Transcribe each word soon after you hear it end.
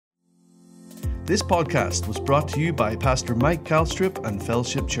This podcast was brought to you by Pastor Mike Calstrip and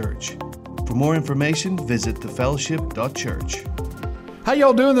Fellowship Church. For more information, visit thefellowship.church. How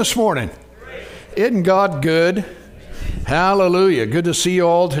y'all doing this morning? Isn't God good? Hallelujah. Good to see you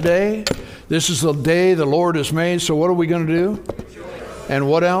all today. This is the day the Lord has made, so what are we going to do? And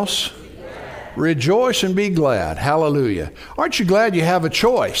what else? Rejoice and be glad. Hallelujah. Aren't you glad you have a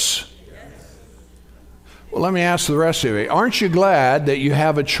choice? Well, let me ask the rest of you. Aren't you glad that you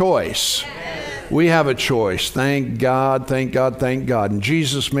have a choice? We have a choice. Thank God, thank God, thank God. And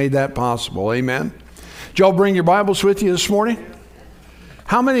Jesus made that possible. Amen. Did y'all bring your Bibles with you this morning?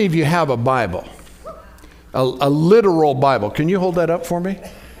 How many of you have a Bible? A literal Bible. Can you hold that up for me?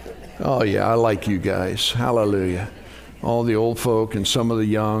 Oh, yeah, I like you guys. Hallelujah. All the old folk and some of the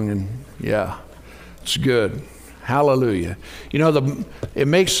young, and yeah, it's good. Hallelujah. You know,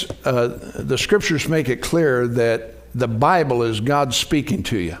 the scriptures make it clear that the Bible is God speaking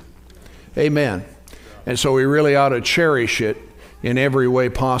to you. Amen. And so we really ought to cherish it in every way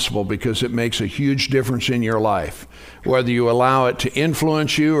possible because it makes a huge difference in your life, whether you allow it to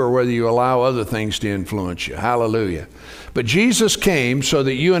influence you or whether you allow other things to influence you. Hallelujah. But Jesus came so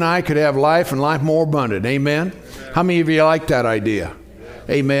that you and I could have life and life more abundant. Amen. How many of you like that idea?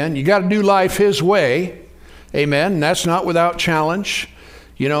 Amen. You got to do life His way. Amen. And that's not without challenge.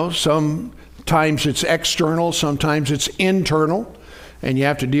 You know, sometimes it's external, sometimes it's internal. And you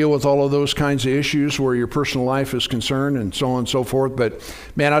have to deal with all of those kinds of issues where your personal life is concerned and so on and so forth. But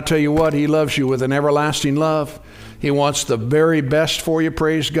man, I'll tell you what, He loves you with an everlasting love. He wants the very best for you,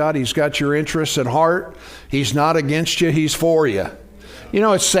 praise God. He's got your interests at heart. He's not against you, He's for you. You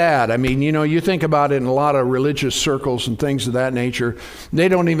know, it's sad. I mean, you know, you think about it in a lot of religious circles and things of that nature. They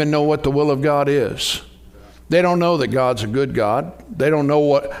don't even know what the will of God is. They don't know that God's a good God. They don't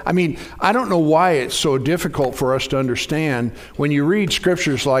know I don't know why it's so difficult for us to understand when you read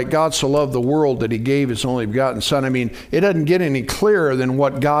scriptures like God so loved the world that He gave His only begotten Son. I mean, it doesn't get any clearer than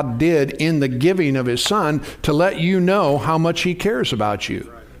what God did in the giving of His Son to let you know how much He cares about you.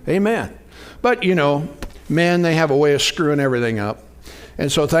 Amen. But, you know, man, they have a way of screwing everything up.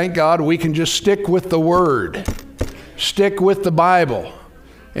 And so thank God we can just stick with the Word. Stick with the Bible.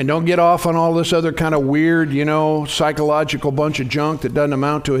 And don't get off on all this other kind of weird, you know, psychological bunch of junk that doesn't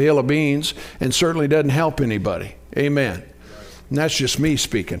amount to a hill of beans and certainly doesn't help anybody. Amen. And that's just me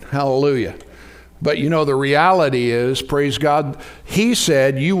speaking. Hallelujah. But you know, the reality is, praise God, He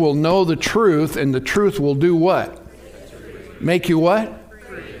said you will know the truth and the truth will do what? Make you what?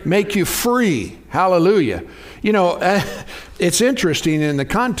 Make you free. Hallelujah. You know, it's interesting in the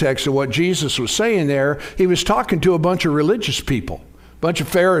context of what Jesus was saying there. He was talking to a bunch of religious people. Bunch of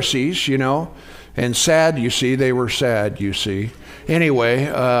Pharisees, you know, and sad, you see. They were sad, you see. Anyway,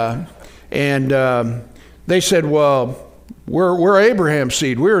 they said, well, we're Abraham's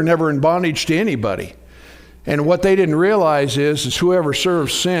seed. We were never in bondage to anybody. And what they didn't realize is whoever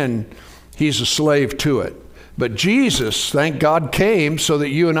serves sin, he's a slave to it. But Jesus, thank God, came so that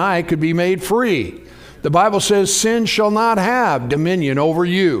you and I could be made free. The Bible says sin shall not have dominion over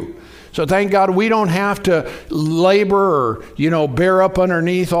you. So thank God we don't have to labor or, you know, bear up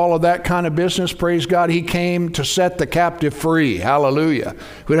underneath all of that kind of business. Praise God. He came to set the captive free. Hallelujah.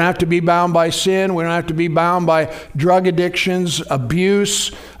 We don't have to be bound by sin. We don't have to be bound by drug addictions,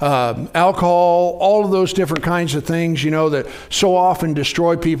 abuse, alcohol, all of those different kinds of things, you know, that so often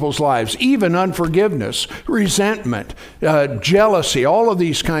destroy people's lives. Even unforgiveness, resentment, jealousy, all of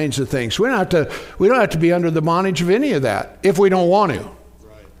these kinds of things. We don't have to be under the bondage of any of that if we don't want to.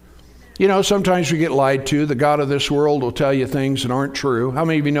 You know, sometimes we get lied to. The God of this world will tell you things that aren't true. How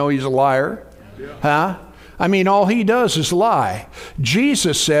many of you know He's a liar? Yeah. Huh? I mean, all He does is lie.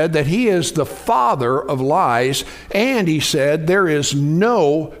 Jesus said that He is the father of lies, and He said there is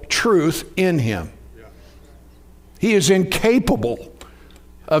no truth in Him. Yeah. He is incapable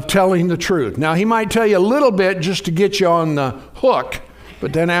of telling the truth. Now, He might tell you a little bit just to get you on the hook,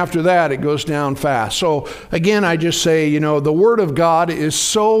 but then after that, it goes down fast. So again, I just say, you know, the Word of God is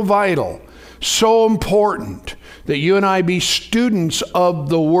so vital, so important that you and I be students of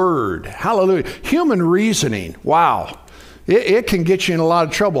the Word. Hallelujah. Human reasoning, wow. It can get you in a lot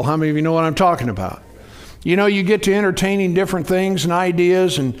of trouble. How many of you know what I'm talking about? You know, you get to entertaining different things and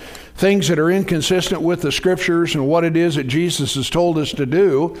ideas and things that are inconsistent with the Scriptures and what it is that Jesus has told us to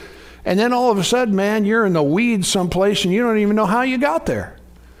do. And then all of a sudden, man, you're in the weeds someplace and you don't even know how you got there.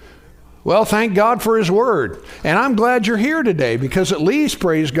 Well, thank God for His Word. And I'm glad you're here today because at least,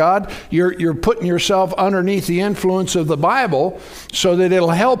 praise God, you're putting yourself underneath the influence of the Bible so that it'll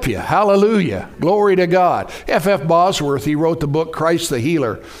help you. Hallelujah. Glory to God. F.F. Bosworth, he wrote the book Christ the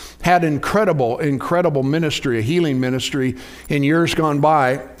Healer. had incredible ministry, a healing ministry in years gone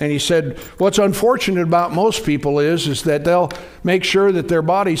by. And he said, what's unfortunate about most people is that they'll make sure that their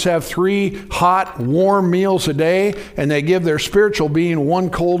bodies have 3 hot, warm meals a day, and they give their spiritual being 1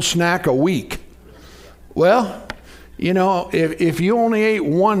 cold snack a week. Well, you know, if you only ate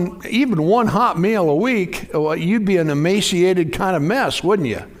even one hot meal a week, well, you'd be an emaciated kind of mess, wouldn't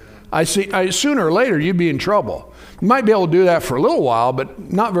you? Sooner or later, you'd be in trouble. You might be able to do that for a little while,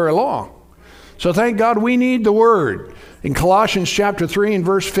 but not very long. So thank God we need the Word. In Colossians chapter 3 and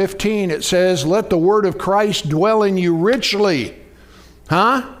verse 15, it says, let the Word of Christ dwell in you richly.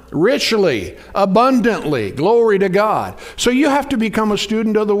 Richly, abundantly. Glory to God. So you have to become a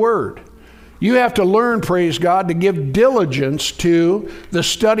student of the Word. You have to learn, praise God, to give diligence to the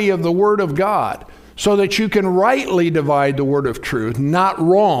study of the Word of God so that you can rightly divide the word of truth, not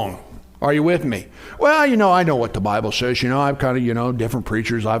wrong. Are you with me? Well, you know, I know what the Bible says. You know, I've kind of, you know, different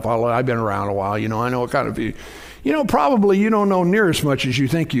preachers I follow. I've been around a while. You know, I know what kind of, you know, probably you don't know near as much as you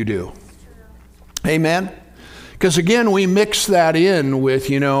think you do. Amen? Because again, we mix that in with,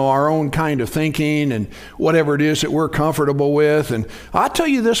 you know, our own kind of thinking and whatever it is that we're comfortable with. And I'll tell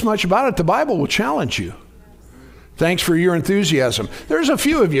you this much about it, the Bible will challenge you. Thanks for your enthusiasm. There's a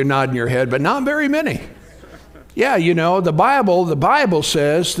few of you nodding your head, but not very many. Yeah, you know, the Bible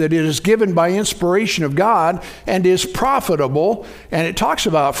says that it is given by inspiration of God and is profitable. And it talks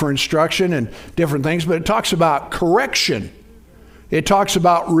about for instruction and different things, but it talks about correction. It talks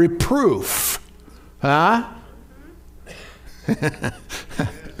about reproof. Huh?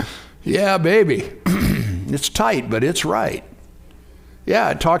 Yeah, baby. It's tight, but it's right.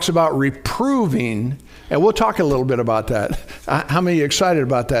 Yeah, it talks about reproving, and we'll talk a little bit about that. How many are excited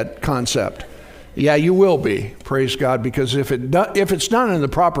about that concept? Yeah, you will be, praise God, because if it's done in the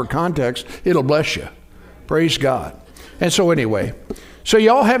proper context, it'll bless you. Praise God. And so anyway, so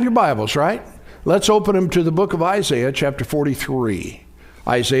you all have your Bibles, right? Let's open them to the book of Isaiah, chapter 43.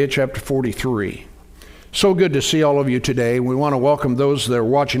 Isaiah, chapter 43. So good to see all of you today. We want to welcome those that are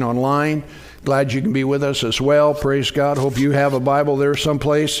watching online. Glad you can be with us as well. Praise God. Hope you have a Bible there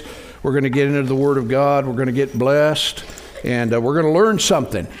someplace. We're going to get into the Word of God. We're going to get blessed. And we're going to learn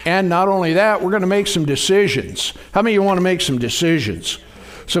something. And not only that, we're going to make some decisions. How many of you want to make some decisions?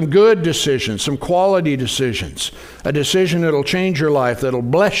 Some good decisions, some quality decisions. A decision that'll change your life, that'll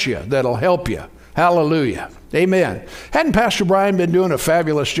bless you, that'll help you. Hallelujah. Amen. Hadn't Pastor Brian been doing a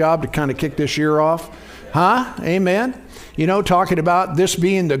fabulous job to kind of kick this year off? Huh? Amen. You know, talking about this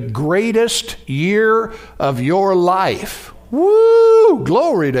being the greatest year of your life. Woo!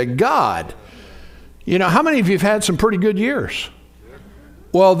 Glory to God. You know, how many of you have had some pretty good years?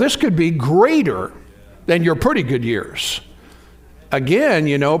 Well, this could be greater than your pretty good years. Again,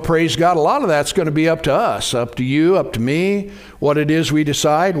 you know, praise God, a lot of that's going to be up to us, up to you, up to me, what it is we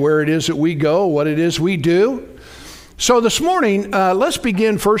decide, where it is that we go, what it is we do. So this morning, let's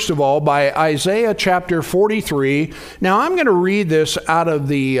begin first of all by Isaiah chapter 43. Now, I'm going to read this out of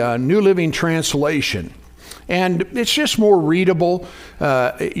the New Living Translation. And it's just more readable.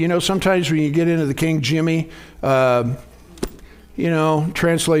 You know, sometimes when you get into the King Jimmy, you know,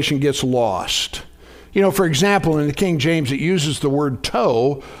 translation gets lost. You know, for example, in the King James, it uses the word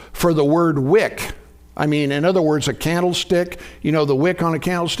toe for the word wick. I mean, in other words, a candlestick, you know, the wick on a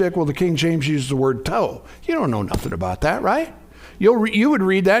candlestick. Well, the King James uses the word toe. You don't know nothing about that, right? You would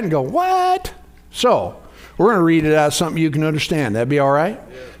read that and go, what? So we're going to read it out something you can understand. That'd be all right?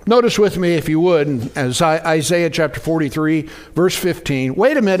 Yeah. Notice with me, if you would, as Isaiah chapter 43, verse 15.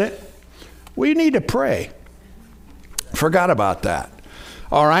 Wait a minute. We need to pray. Forgot about that.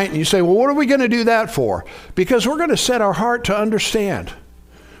 All right? And you say, well, what are we going to do that for? Because we're going to set our heart to understand.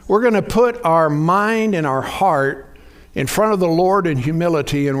 We're going to put our mind and our heart in front of the Lord in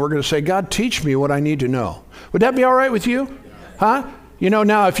humility, and we're going to say, God, teach me what I need to know. Would that be all right with you? Huh? You know,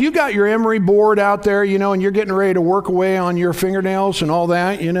 now, if you got your emery board out there, you know, and you're getting ready to work away on your fingernails and all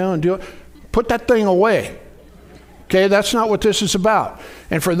that, you know, and do it, put that thing away. Okay, that's not what this is about.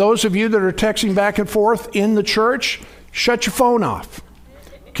 And for those of you that are texting back and forth in the church, shut your phone off.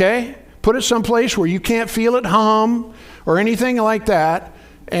 Okay? Put it someplace where you can't feel it hum or anything like that.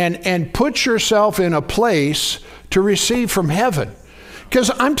 And put yourself in a place to receive from heaven.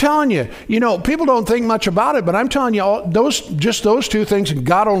 Because I'm telling you, you know, people don't think much about it, but I'm telling you, those two things, and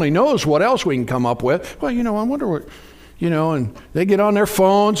God only knows what else we can come up with. Well, you know, I wonder what, you know, and they get on their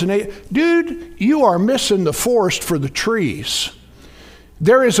phones and dude, you are missing the forest for the trees.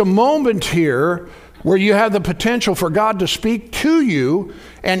 There is a moment here where you have the potential for God to speak to you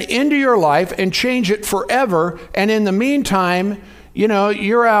and into your life and change it forever. And in the meantime, you know,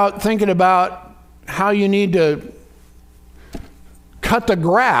 you're out thinking about how you need to cut the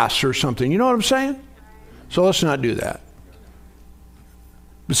grass or something. You know what I'm saying? So let's not do that.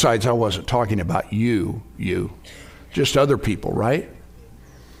 Besides, I wasn't talking about you, just other people, right?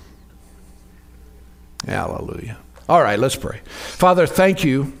 Hallelujah. All right, let's pray. Father, thank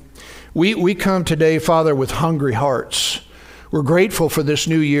you. We come today, Father, with hungry hearts. We're grateful for this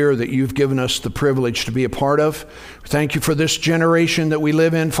new year that you've given us the privilege to be a part of. Thank you for this generation that we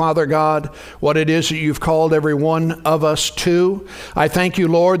live in, Father God, what it is that you've called every one of us to. I thank you,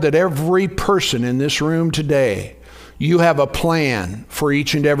 Lord, that every person in this room today, you have a plan for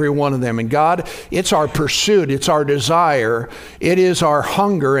each and every one of them. And God, it's our pursuit, it's our desire, it is our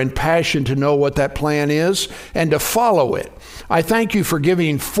hunger and passion to know what that plan is and to follow it. I thank you for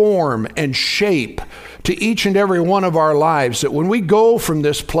giving form and shape to each and every one of our lives, that when we go from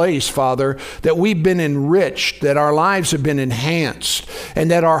this place, Father, that we've been enriched, that our lives have been enhanced,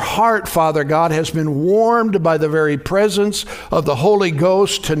 and that our heart, Father God, has been warmed by the very presence of the Holy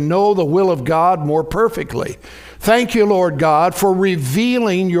Ghost to know the will of God more perfectly. Thank you, Lord God, for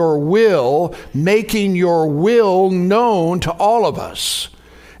revealing your will, making your will known to all of us.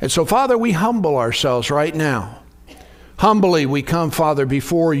 And so, Father, we humble ourselves right now. Humbly we come, Father,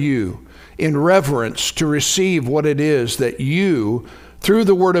 before you in reverence to receive what it is that you, through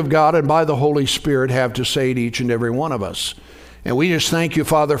the Word of God and by the Holy Spirit, have to say to each and every one of us. And we just thank you,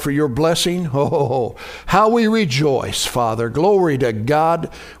 Father, for your blessing. Oh, how we rejoice, Father. Glory to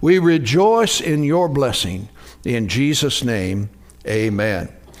God. We rejoice in your blessing. In Jesus' name,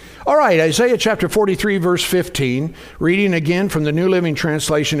 amen. All right, Isaiah chapter 43, verse 15, reading again from the New Living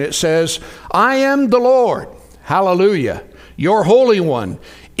Translation, it says, I am the Lord, hallelujah, your Holy One,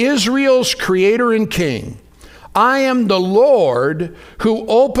 Israel's Creator and King. I am the Lord who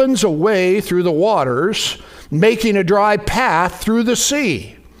opens a way through the waters, making a dry path through the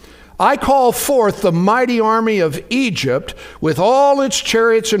sea. I call forth the mighty army of Egypt with all its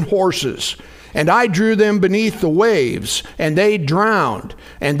chariots and horses, and I drew them beneath the waves, and they drowned,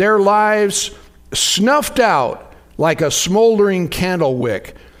 and their lives snuffed out like a smoldering candle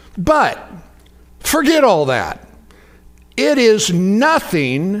wick. But forget all that. It is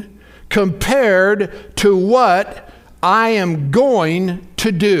nothing compared to what I am going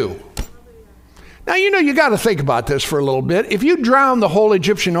to do. Now, you got to think about this for a little bit. If you drown the whole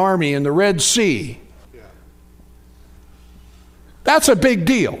Egyptian army in the Red Sea, that's a big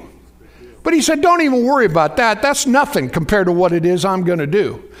deal. But he said, don't even worry about that. That's nothing compared to what it is I'm going to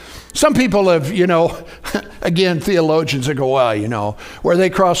do. Some people have, again, theologians that go, well, where they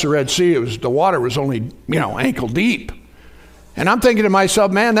crossed the Red Sea, the water was only, ankle deep. And I'm thinking to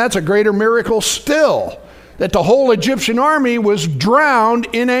myself, man, that's a greater miracle still, that the whole Egyptian army was drowned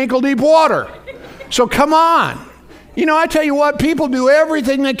in ankle deep water. So come on. I tell you what, people do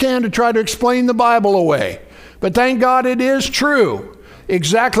everything they can to try to explain the Bible away. But thank God it is true.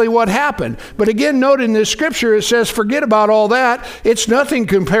 Exactly what happened. But again, note in this scripture, it says, forget about all that. It's nothing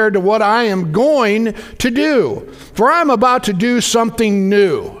compared to what I am going to do. For I'm about to do something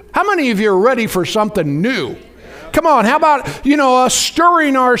new. How many of you are ready for something new? Come on, how about, us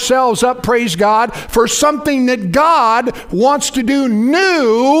stirring ourselves up, praise God, for something that God wants to do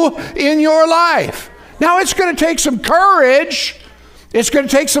new in your life. Now, it's going to take some courage. It's going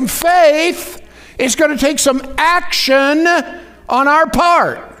to take some faith. It's going to take some action on our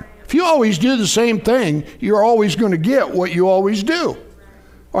part. If you always do the same thing, you're always going to get what you always do.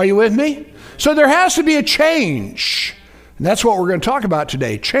 Are you with me? So there has to be a change. And that's what we're going to talk about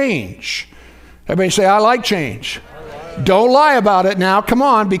today, change. Everybody say, I like change. Don't lie about it now. Come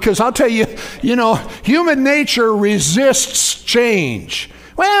on, because I'll tell you, human nature resists change.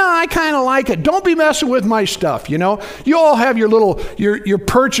 Well, I kind of like it. Don't be messing with my stuff, You all have your little, your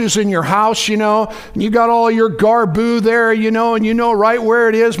perches in your house, and you got all your garboo there, and you know right where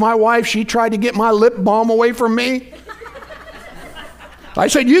it is. My wife, she tried to get my lip balm away from me. I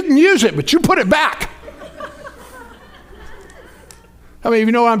said, you can use it, but you put it back. How many of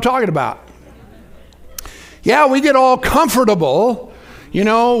you know what I'm talking about? Yeah, we get all comfortable,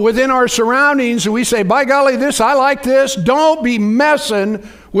 within our surroundings, and we say, by golly, I like this. Don't be messing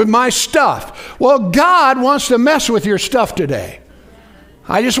with my stuff. Well, God wants to mess with your stuff today.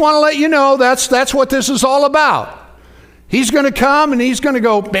 I just want to let you know that's what this is all about. He's going to come and he's going to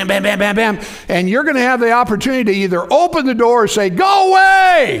go bam, bam, bam, bam, bam, and you're going to have the opportunity to either open the door or say, go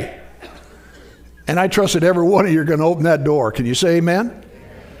away. And I trust that every one of you are going to open that door. Can you say amen?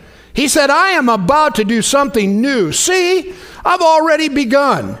 He said, I am about to do something new. See, I've already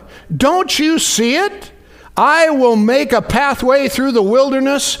begun. Don't you see it? I will make a pathway through the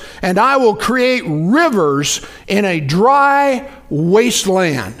wilderness, and I will create rivers in a dry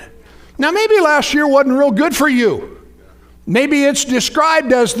wasteland. Now, maybe last year wasn't real good for you. Maybe it's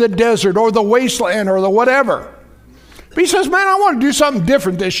described as the desert or the wasteland or the whatever. But he says, man, I want to do something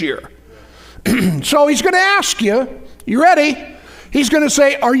different this year. So he's going to ask you, you ready? He's going to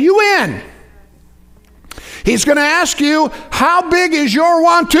say, are you in? He's going to ask you, how big is your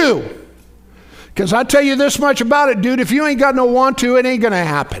want to? Because I tell you this much about it, dude, if you ain't got no want to, it ain't going to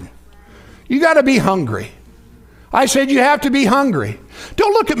happen. You got to be hungry. I said you have to be hungry.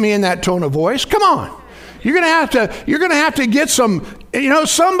 Don't look at me in that tone of voice. Come on. You're going to have to get some,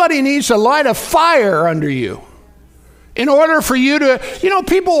 somebody needs to light a fire under you in order for you to,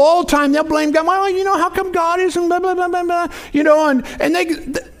 people all the time, they'll blame God. Well, how come God isn't blah, blah, blah, blah, blah, and they,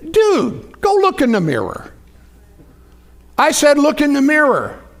 dude, go look in the mirror. I said, look in the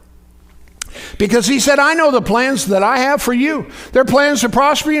mirror. Because he said, I know the plans that I have for you. They're plans to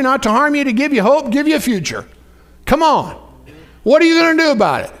prosper you, not to harm you, to give you hope, give you a future. Come on. What are you going to do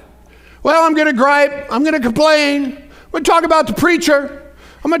about it? Well, I'm going to gripe. I'm going to complain. I'm going to talk about the preacher.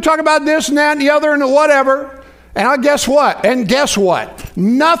 I'm going to talk about this and that and the other and the whatever. And guess what? And guess what?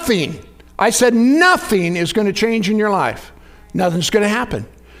 Nothing. I said nothing is going to change in your life. Nothing's going to happen.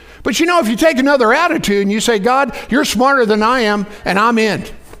 But if you take another attitude and you say, God, you're smarter than I am, and I'm in.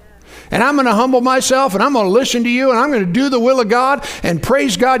 And I'm going to humble myself, and I'm going to listen to you, and I'm going to do the will of God, and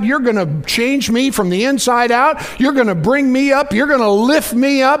praise God, you're going to change me from the inside out. You're going to bring me up. You're going to lift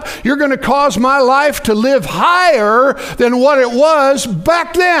me up. You're going to cause my life to live higher than what it was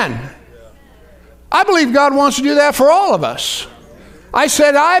back then. I believe God wants to do that for all of us. I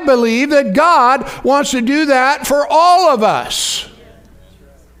said, I believe that God wants to do that for all of us,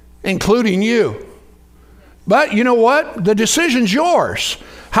 including you. But you know what? The decision's yours.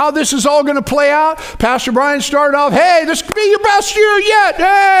 How this is all going to play out, Pastor Brian started off, hey, this could be your best year yet.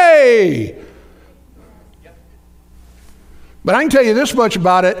 Hey! But I can tell you this much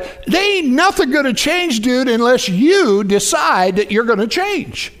about it. There ain't nothing going to change, dude, unless you decide that you're going to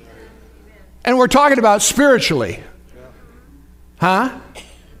change. And we're talking about spiritually. Huh?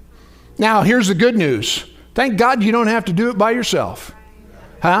 Now, here's the good news. Thank God you don't have to do it by yourself.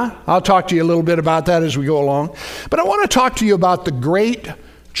 Huh? I'll talk to you a little bit about that as we go along. But I want to talk to you about the great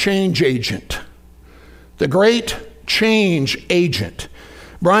change agent. The great change agent.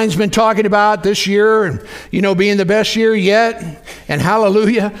 Brian's been talking about this year and, being the best year yet. And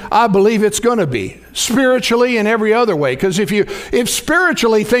hallelujah, I believe it's going to be. Spiritually and every other way. Because if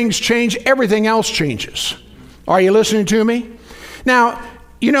spiritually things change, everything else changes. Are you listening to me? Now,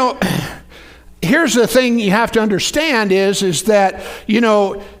 here's the thing you have to understand is that,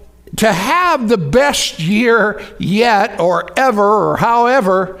 to have the best year yet or ever or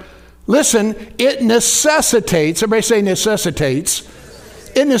however, listen, it necessitates, everybody say necessitates,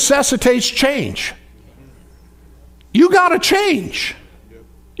 it necessitates change. You got to change.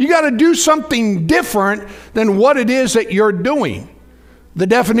 You got to do something different than what it is that you're doing. The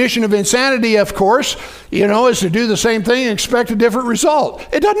definition of insanity, of course, is to do the same thing and expect a different result.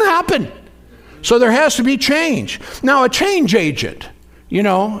 It doesn't happen. So there has to be change. Now, a change agent,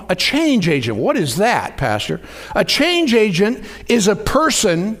 a change agent, what is that, Pastor? A change agent is a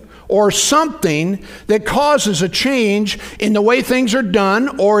person or something that causes a change in the way things are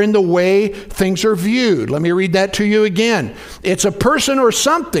done or in the way things are viewed. Let me read that to you again. It's a person or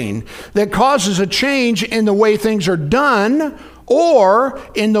something that causes a change in the way things are done or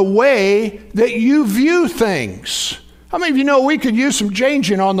in the way that you view things. How many of you know we could use some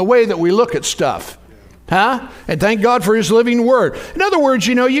changing on the way that we look at stuff? Huh? And thank God for his living word. In other words,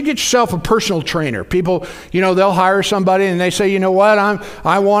 you get yourself a personal trainer. People, they'll hire somebody and they say, you know what,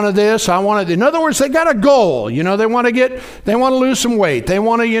 I wanted this, I wanted. In other words, they got a goal. They want to lose some weight. They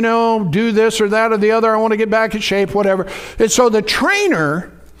want to, do this or that or the other. I want to get back in shape, whatever. And so the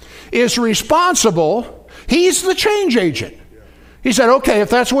trainer is responsible. He's the change agent. He said, okay,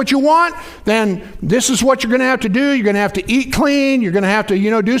 if that's what you want, then this is what you're going to have to do. You're going to have to eat clean. You're going to have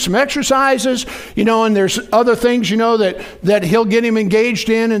to, do some exercises, and there's other things, that he'll get him engaged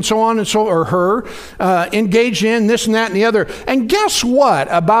in and so on and so, or her, engaged in this and that and the other. And guess what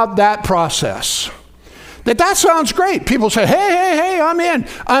about that process? That sounds great. People say, hey, I'm in,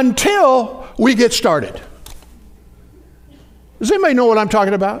 until we get started. Does anybody know what I'm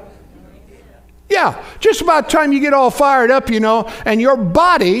talking about? Yeah, just about the time you get all fired up, and your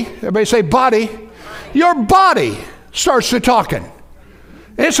body, everybody say body, your body starts to talking.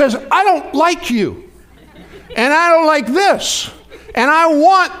 And it says, I don't like you, and I don't like this, and I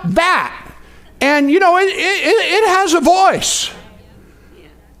want that. And, it has a voice.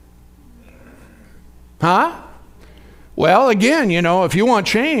 Huh? Well, again, if you want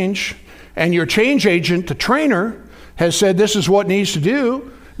change, and your change agent, the trainer, has said this is what needs to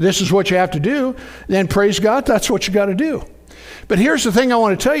do, this is what you have to do, then praise God, that's what you got to do. But here's the thing I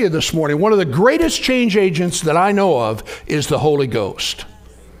want to tell you this morning. One of the greatest change agents that I know of is the Holy Ghost.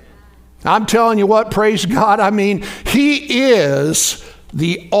 I'm telling you what, praise God. I mean, He is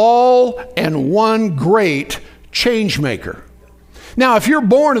the all and one great change maker. Now, if you're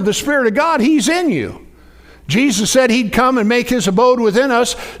born of the Spirit of God, He's in you. Jesus said He'd come and make His abode within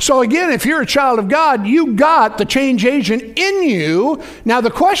us. So again, if you're a child of God, you got the change agent in you. Now the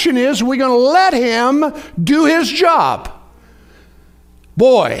question is, are we going to let Him do His job?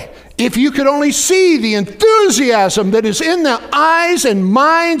 Boy, if you could only see the enthusiasm that is in the eyes and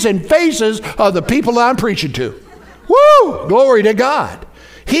minds and faces of the people that I'm preaching to. Woo! Glory to God.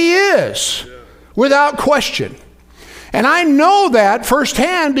 He is, without question. And I know that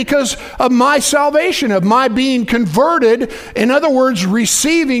firsthand because of my salvation, of my being converted. In other words,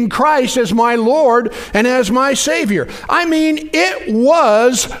 receiving Christ as my Lord and as my Savior. I mean, it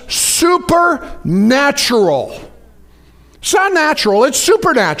was supernatural. It's not natural, it's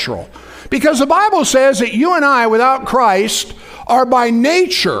supernatural. Because the Bible says that you and I, without Christ, are by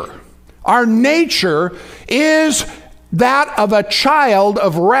nature. Our nature is that of a child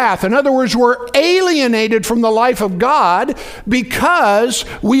of wrath. In other words, we're alienated from the life of God because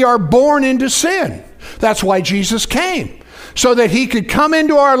we are born into sin. That's why Jesus came, so that He could come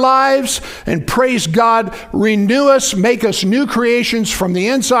into our lives and, praise God, renew us, make us new creations from the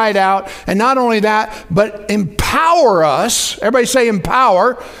inside out. And not only that, but empower us. Everybody say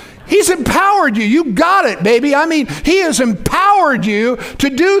empower. He's empowered you. You got it, baby. I mean, He has empowered you to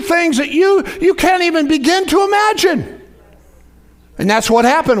do things that you can't even begin to imagine. And that's what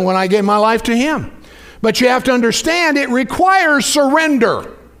happened when I gave my life to Him. But you have to understand, it requires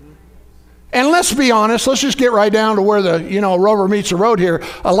surrender. And let's be honest, let's just get right down to where the, rubber meets the road here.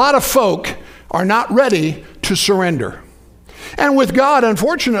 A lot of folk are not ready to surrender. And with God,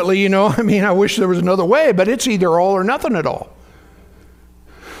 unfortunately, I wish there was another way, but it's either all or nothing at all.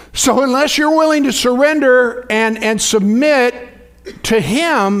 So unless you're willing to surrender and submit to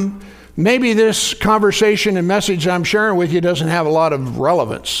Him, maybe this conversation and message I'm sharing with you doesn't have a lot of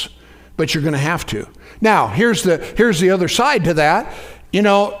relevance, but you're going to have to. Now, here's the other side to that.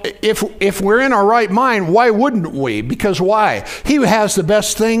 If we're in our right mind, why wouldn't we? Because why? He has the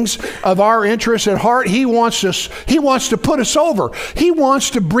best things of our interest at heart. He wants to put us over. He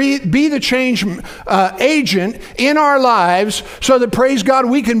wants to be the change agent in our lives so that, praise God,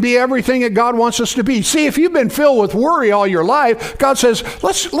 we can be everything that God wants us to be. See, if you've been filled with worry all your life, God says,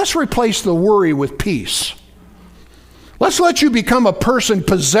 let's replace the worry with peace. Let's let you become a person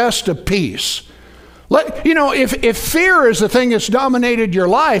possessed of peace. If fear is the thing that's dominated your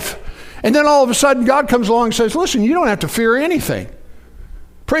life, and then all of a sudden God comes along and says, listen, you don't have to fear anything.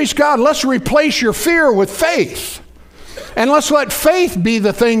 Praise God, let's replace your fear with faith. And let's let faith be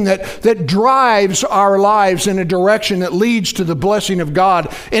the thing that drives our lives in a direction that leads to the blessing of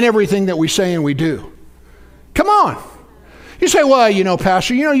God in everything that we say and we do. Come on. You say, well,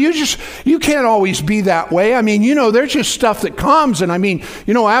 Pastor, you can't always be that way. I mean, there's just stuff that comes. And I mean,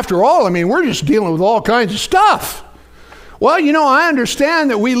 after all, we're just dealing with all kinds of stuff. Well, I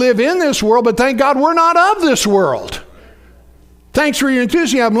understand that we live in this world, but thank God we're not of this world. Thanks for your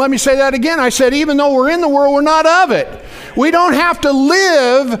enthusiasm. Let me say that again. I said, even though we're in the world, we're not of it. We don't have to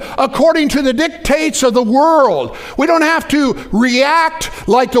live according to the dictates of the world. We don't have to react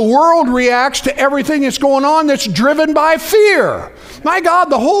like the world reacts to everything that's going on that's driven by fear. My God,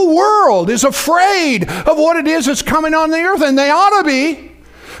 the whole world is afraid of what it is that's coming on the earth, and they ought to be.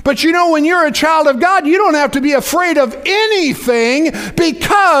 But when you're a child of God, you don't have to be afraid of anything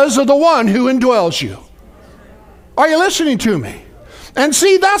because of the one who indwells you. Are you listening to me? And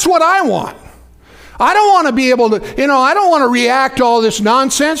see, that's what I want. I don't want to be able to, I don't want to react to all this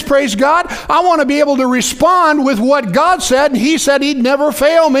nonsense, praise God. I want to be able to respond with what God said, and He said He'd never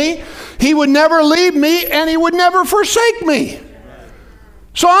fail me, He would never leave me, and He would never forsake me.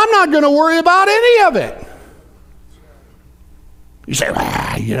 So I'm not going to worry about any of it. You say,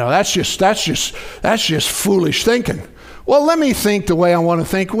 that's just foolish thinking. Well, let me think the way I want to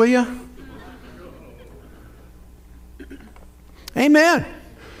think, will you? Amen.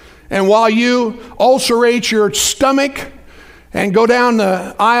 And while you ulcerate your stomach and go down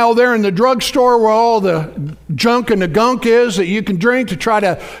the aisle there in the drugstore where all the junk and the gunk is that you can drink to try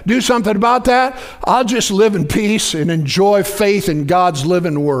to do something about that, I'll just live in peace and enjoy faith in God's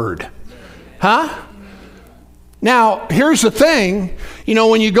living word. Huh? Now, here's the thing.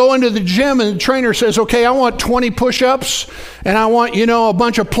 When you go into the gym and the trainer says, okay, I want 20 push-ups and I want, a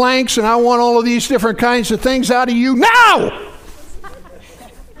bunch of planks and I want all of these different kinds of things out of you now.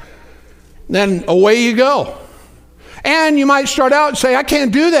 Then away you go. And you might start out and say, I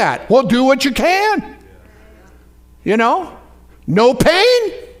can't do that. Well, do what you can. No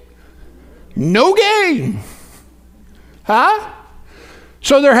pain, no gain. Huh?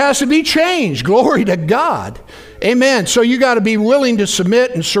 So there has to be change. Glory to God. Amen. So you got to be willing to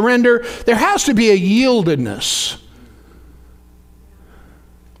submit and surrender. There has to be a yieldedness.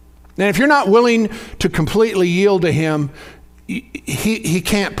 And if you're not willing to completely yield to him, he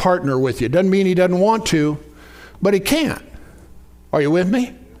can't partner with you. Doesn't mean he doesn't want to, but he can't. Are you with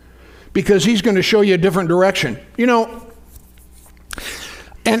me? Because he's going to show you a different direction. You know,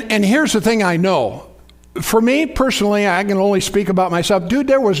 and here's the thing I know. For me personally, I can only speak about myself. Dude,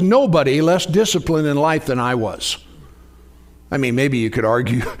 there was nobody less disciplined in life than I was. I mean, maybe you could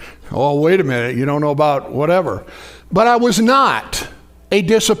argue, oh, wait a minute, you don't know about whatever. But I was not a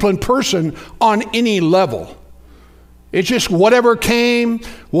disciplined person on any level. It's just whatever came,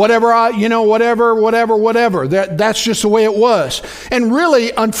 whatever. That's just the way it was. And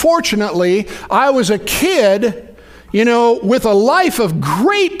really, unfortunately, I was a kid, with a life of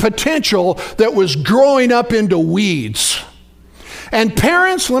great potential that was growing up into weeds. And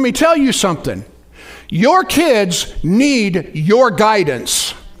parents, let me tell you something. Your kids need your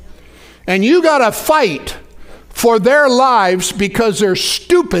guidance. And you got to fight for their lives because they're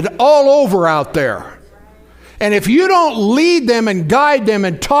stupid all over out there. And if you don't lead them and guide them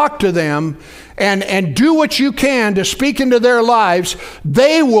and talk to them and do what you can to speak into their lives,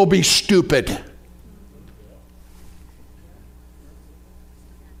 they will be stupid.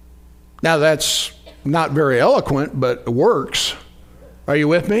 Now that's not very eloquent, but it works. Are you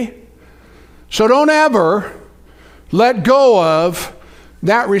with me? So don't ever let go of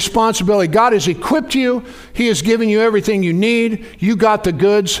that responsibility. God has equipped you. He has given you everything you need. You got the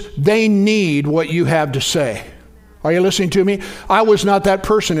goods. They need what you have to say. Are you listening to me? I was not that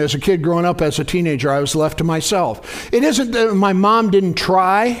person as a kid growing up. As a teenager, I was left to myself. It isn't that my mom didn't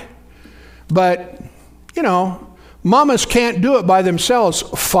try, but, mamas can't do it by themselves.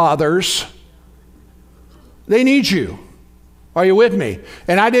 Fathers, they need you. Are you with me?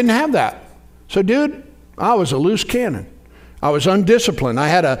 And I didn't have that. So, dude, I was a loose cannon. I was undisciplined. I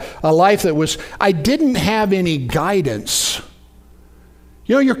had a life I didn't have any guidance.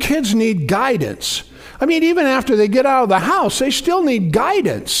 Your kids need guidance. I mean, even after they get out of the house, they still need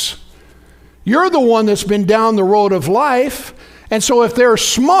guidance. You're the one that's been down the road of life. And so if they're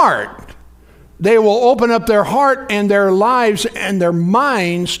smart, they will open up their heart and their lives and their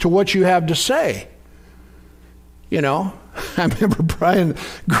minds to what you have to say. I remember Brian,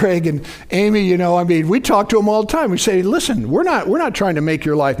 Greg, and Amy, we talk to them all the time. We say, listen, we're not trying to make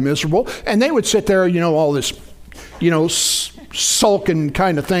your life miserable. And they would sit there, all this, sulking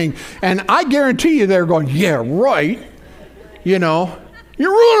kind of thing. And I guarantee you they're going, yeah, right. You're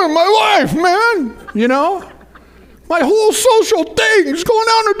ruining my life, man. My whole social thing is going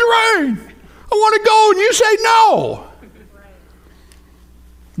down the drain. I want to go, and you say no.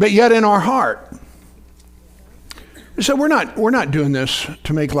 But yet in our heart, we say, we're not doing this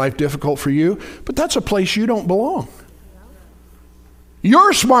to make life difficult for you, but that's a place you don't belong.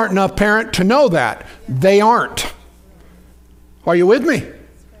 You're smart enough, parent, to know that. They aren't. Are you with me?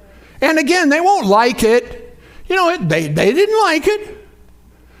 And again, they won't like it. They didn't like it.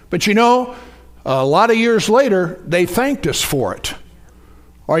 But a lot of years later, they thanked us for it.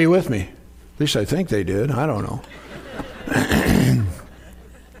 Are you with me? At least I think they did. I don't know.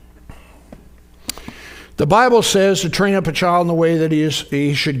 The Bible says to train up a child in the way that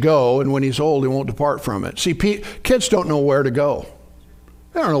he should go, and when he's old, he won't depart from it. See, kids don't know where to go.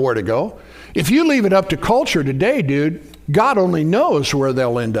 They don't know where to go. If you leave it up to culture today, dude, God only knows where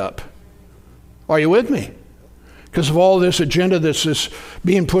they'll end up. Are you with me? Because of all this agenda that's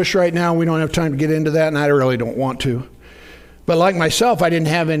being pushed right now, we don't have time to get into that, and I really don't want to. But like myself, I didn't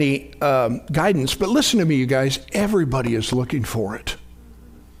have any guidance. But listen to me, you guys. Everybody is looking for it.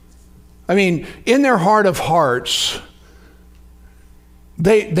 I mean, in their heart of hearts,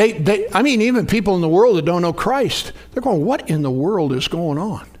 even people in the world that don't know Christ, they're going, what in the world is going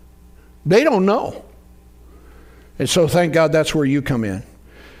on? They don't know. And so thank God that's where you come in.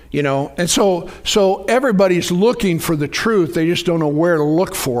 And so everybody's looking for the truth. They just don't know where to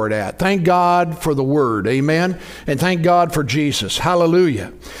look for it at. Thank God for the Word. Amen. And thank God for Jesus.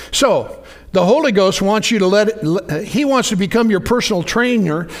 Hallelujah. So the Holy Ghost wants you to He wants to become your personal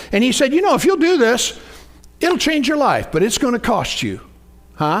trainer. And He said, if you'll do this, it'll change your life, but it's going to cost you.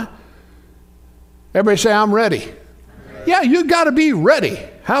 Huh? Everybody say, I'm ready. Yeah, you got to be ready.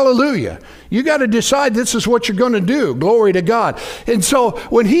 Hallelujah. You got to decide this is what you're going to do. Glory to God. And so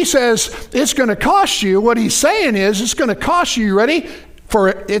when He says it's going to cost you, what He's saying is it's going to cost you, ready?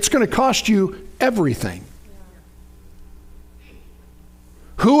 It's going to cost you everything.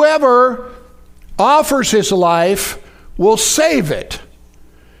 Whoever offers his life will save it.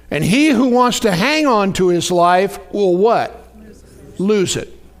 And he who wants to hang on to his life will what? Lose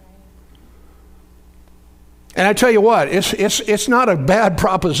it. And I tell you what, it's not a bad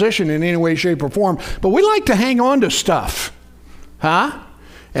proposition in any way, shape, or form, but we like to hang on to stuff. Huh?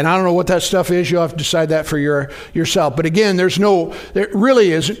 And I don't know what that stuff is. You'll have to decide that for yourself. But again, there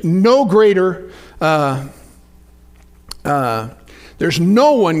really is no greater, there's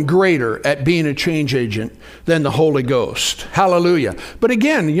no one greater at being a change agent than the Holy Ghost. Hallelujah. But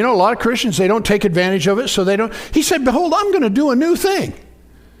again, a lot of Christians, they don't take advantage of it, so they don't. He said, behold, I'm going to do a new thing.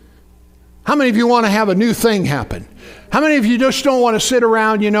 How many of you want to have a new thing happen? How many of you just don't want to sit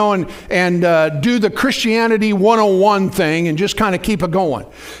around, and do the Christianity 101 thing and just kind of keep it going?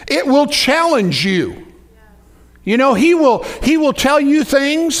 It will challenge you. He will tell you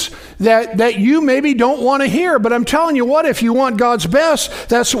things that you maybe don't want to hear. But I'm telling you what, if you want God's best,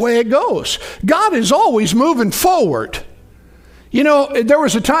 that's the way it goes. God is always moving forward. There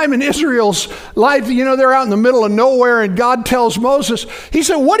was a time in Israel's life, they're out in the middle of nowhere, and God tells Moses, he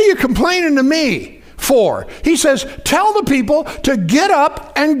said, what are you complaining to me for? He says, tell the people to get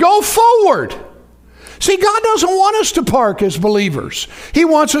up and go forward. See, God doesn't want us to park as believers. He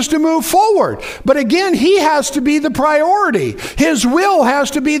wants us to move forward. But again, he has to be the priority. His will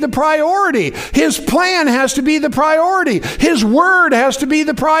has to be the priority. His plan has to be the priority. His word has to be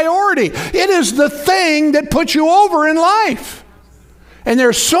the priority. It is the thing that puts you over in life. And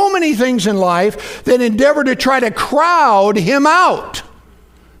there's so many things in life that endeavor to try to crowd him out.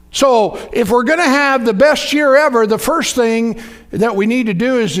 So if we're going to have the best year ever, the first thing that we need to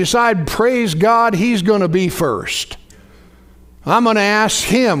do is decide, praise God, he's going to be first. I'm going to ask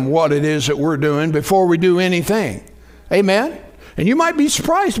him what it is that we're doing before we do anything. Amen? And you might be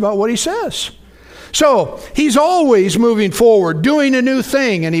surprised about what he says. So he's always moving forward, doing a new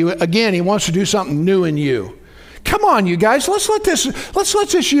thing. And he wants to do something new in you. Come on, you guys, let's let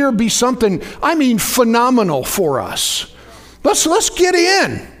this year be something, phenomenal for us. Let's get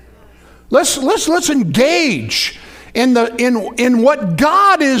in. Let's engage in what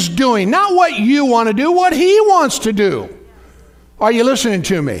God is doing, not what you want to do, what he wants to do. Are you listening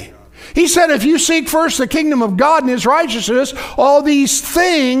to me? He said, if you seek first the kingdom of God and his righteousness, all these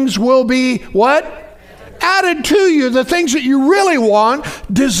things will be what? Added to you. The things that you really want,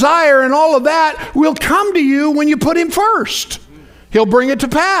 desire, and all of that will come to you when you put him first. He'll bring it to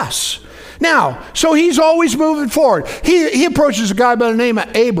pass. Now, so he's always moving forward. He approaches a guy by the name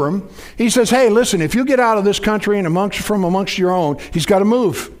of Abram. He says, hey, listen, if you get out of this country and from amongst your own, he's got to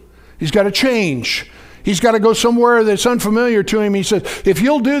move. He's got to change. He's got to go somewhere that's unfamiliar to him. He says, if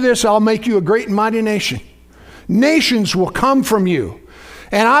you'll do this, I'll make you a great and mighty nation. Nations will come from you.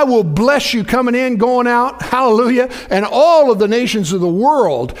 And I will bless you coming in, going out, hallelujah, and all of the nations of the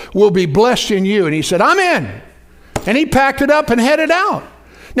world will be blessed in you. And he said, I'm in. And he packed it up and headed out.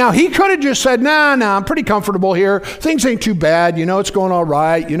 Now, he could have just said, nah, I'm pretty comfortable here. Things ain't too bad. It's going all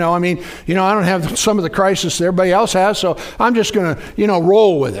right. I don't have some of the crisis everybody else has, so I'm just going to,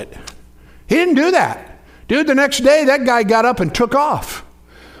 roll with it. He didn't do that. Dude, the next day, that guy got up and took off.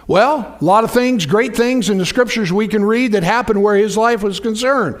 Well, a lot of things, great things in the scriptures we can read that happened where his life was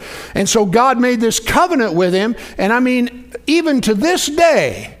concerned. And so God made this covenant with him. And even to this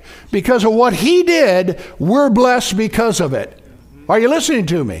day, because of what he did, we're blessed because of it. Are you listening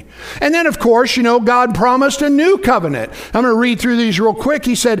to me? And then, of course, God promised a new covenant. I'm going to read through these real quick.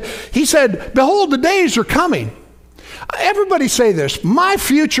 He said, behold, the days are coming. Everybody say this. My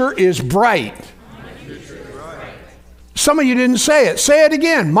future is bright. Some of you didn't say it. Say it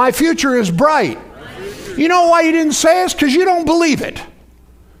again. My future is bright. You know why you didn't say it? Because you don't believe it.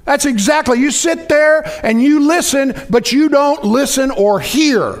 That's exactly. You sit there and you listen, but you don't listen or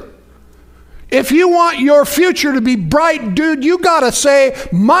hear. If you want your future to be bright, dude, you got to say,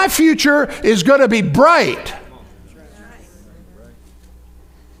 my future is going to be bright.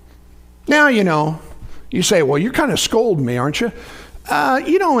 Now, you say, well, you're kind of scolding me, aren't you?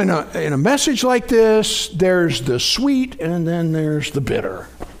 In a message like this, there's the sweet and then there's the bitter.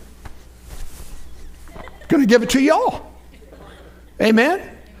 Going to give it to y'all.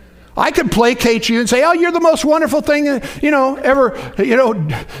 Amen? I could placate you and say, oh, you're the most wonderful thing, ever,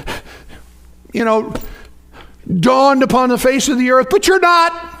 dawned upon the face of the earth. But you're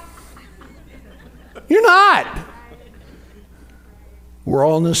not. You're not. We're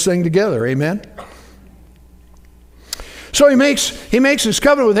all in this thing together. Amen? So he makes his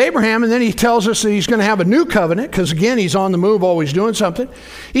covenant with Abraham, and then he tells us that he's going to have a new covenant, because again, he's on the move, always doing something.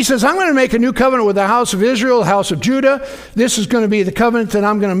 He says, I'm going to make a new covenant with the house of Israel, the house of Judah. This is going to be the covenant that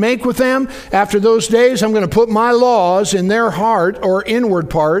I'm going to make with them. After those days, I'm going to put my laws in their heart, or inward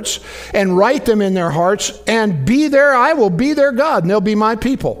parts, and write them in their hearts, and I will be their God, and they'll be my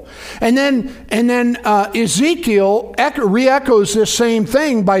people. And then Ezekiel re-echoes this same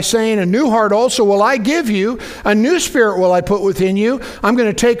thing by saying, a new heart also will I give you, a new spirit will I put within you. I'm going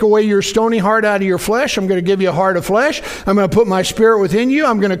to take away your stony heart out of your flesh. I'm going to give you a heart of flesh. I'm going to put my spirit within you.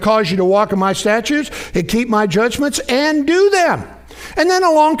 I'm going to cause you to walk in my statutes and keep my judgments and do them. And then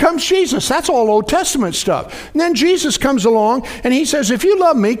along comes Jesus. That's all Old Testament stuff. And then Jesus comes along and he says, if you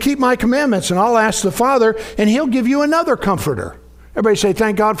love me, keep my commandments, and I'll ask the Father, and he'll give you another comforter. Everybody say,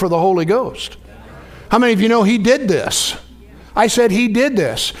 thank God for the Holy Ghost. How many of you know he did this? I said he did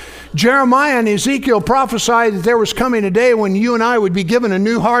this. Jeremiah and Ezekiel prophesied that there was coming a day when you and I would be given a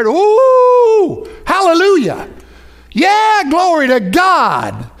new heart. Ooh, hallelujah. Yeah, glory to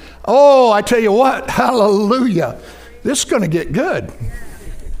God. Oh, I tell you what, hallelujah. This is going to get good.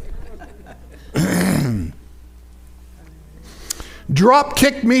 Drop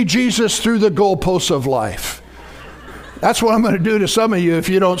kick me, Jesus, through the goalposts of life. That's what I'm going to do to some of you if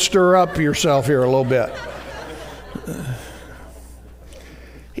you don't stir up yourself here a little bit.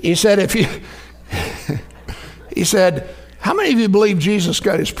 He said, how many of you believe Jesus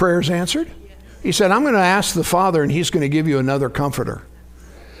got his prayers answered? He said, I'm going to ask the Father, and he's going to give you another comforter,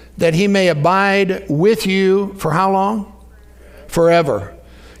 that he may abide with you for how long? Forever.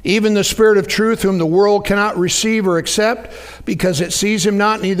 Even the Spirit of truth, whom the world cannot receive or accept, because it sees him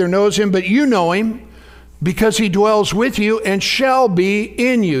not, neither knows him, but you know him, because he dwells with you and shall be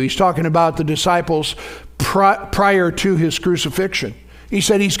in you. He's talking about the disciples prior to his crucifixion. He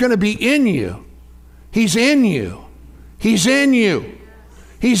said he's going to be in you. He's in you. He's in you.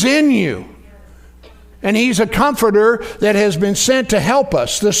 He's in you. And he's a comforter that has been sent to help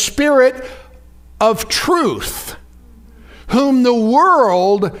us. The Spirit of truth, whom the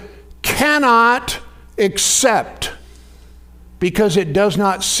world cannot accept, because it does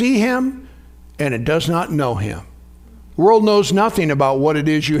not see him and it does not know him. The world knows nothing about what it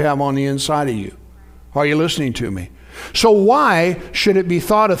is you have on the inside of you. Are you listening to me? So why should it be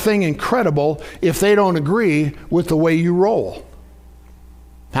thought a thing incredible if they don't agree with the way you roll?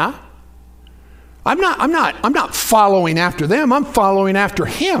 Huh? I'm not following after them. I'm following after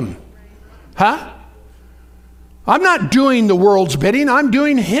him. Huh? I'm not doing the world's bidding. I'm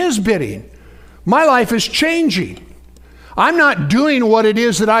doing his bidding. My life is changing. I'm not doing what it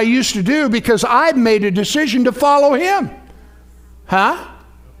is that I used to do because I've made a decision to follow him. Huh?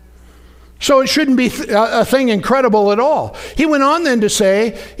 So it shouldn't be a thing incredible at all. He went on then to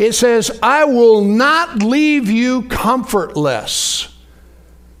say, it says, I will not leave you comfortless.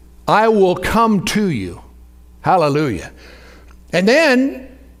 I will come to you. Hallelujah. And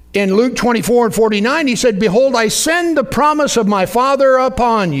then in Luke 24:49, he said, behold, I send the promise of my Father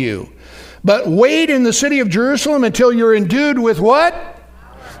upon you. But wait in the city of Jerusalem until you're endued with what?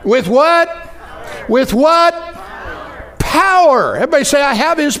 With what? With what? Power. Everybody say, I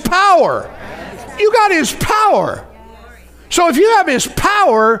have his power. You got his power. So if you have his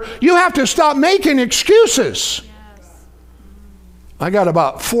power, you have to stop making excuses. I got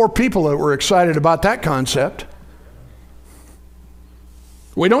about 4 people that were excited about that concept.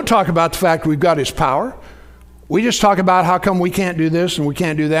 We don't talk about the fact we've got his power. We just talk about how come we can't do this and we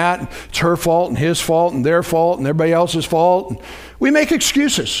can't do that. And it's her fault and his fault and their fault and everybody else's fault. And we make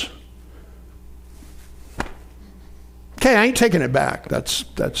excuses. Okay, I ain't taking it back.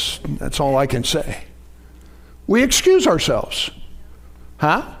 That's all I can say. We excuse ourselves.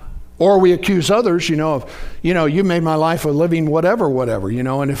 Huh? Or we accuse others, you made my life a living whatever,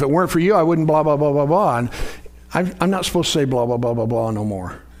 and if it weren't for you, I wouldn't blah, blah, blah, blah, blah. And I'm not supposed to say blah, blah, blah, blah, blah no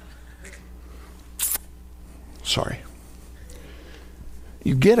more. Sorry.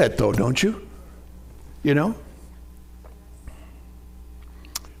 You get it though, don't you?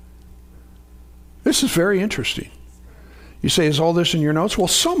 This is very interesting. You say, is all this in your notes? Well,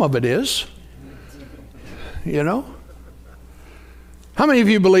 some of it is. How many of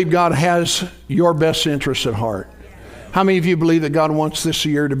you believe God has your best interests at heart? How many of you believe that God wants this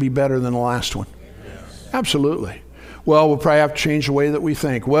year to be better than the last one? Yes. Absolutely. Well, we'll probably have to change the way that we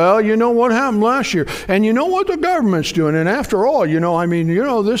think. Well, you know what happened last year? And you know what the government's doing? And after all,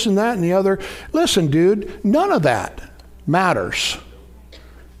 this and that and the other. Listen, dude, none of that matters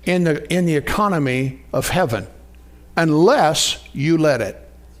in the economy of heaven unless you let it.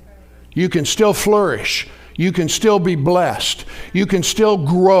 You can still flourish. You can still be blessed. You can still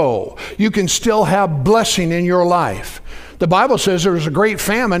grow. You can still have blessing in your life. The Bible says there was a great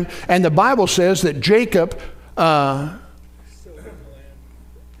famine, and the Bible says that Jacob,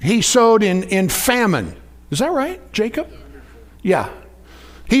 he sowed in famine. Is that right, Jacob? Yeah.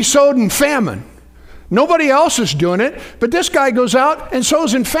 He sowed in famine. Nobody else is doing it, but this guy goes out and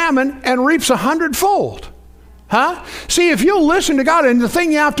sows in famine and reaps 100-fold. Huh? See, if you'll listen to God, and the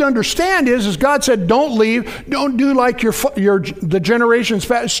thing you have to understand is God said, don't leave, don't do like the generations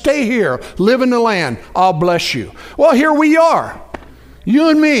past. Stay here, live in the land, I'll bless you. Well, here we are, you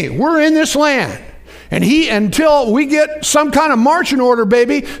and me, we're in this land. And until we get some kind of marching order,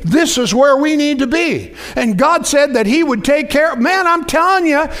 baby, this is where we need to be. And God said that he would take care of, man, I'm telling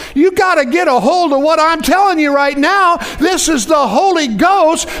you, you got to get a hold of what I'm telling you right now. This is the Holy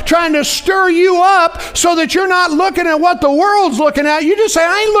Ghost trying to stir you up so that you're not looking at what the world's looking at. You just say,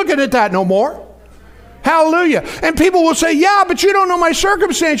 I ain't looking at that no more. Hallelujah. And people will say, yeah, but you don't know my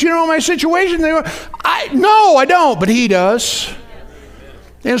circumstance. You don't know my situation. No, I don't, but he does.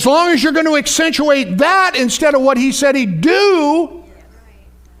 And as long as you're going to accentuate that instead of what he said he'd do,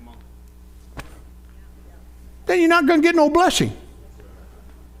 then you're not going to get no blessing.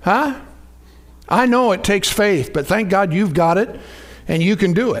 Huh? I know it takes faith, but thank God you've got it and you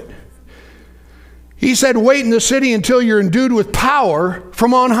can do it. He said, wait in the city until you're endued with power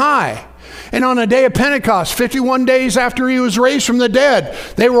from on high. And on the day of Pentecost, 51 days after he was raised from the dead,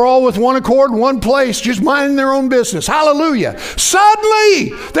 they were all with one accord, one place, just minding their own business. Hallelujah. Suddenly,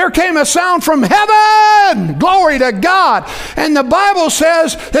 there came a sound from heaven. Glory to God. And the Bible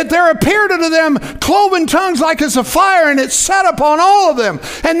says that there appeared unto them cloven tongues like as a fire, and it sat upon all of them.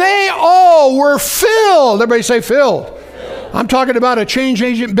 And they all were filled. Everybody say filled. I'm talking about a change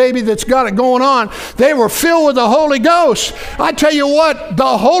agent baby that's got it going on. They were filled with the Holy Ghost. I tell you what,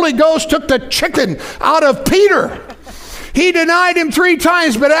 the Holy Ghost took the chicken out of Peter. He denied him 3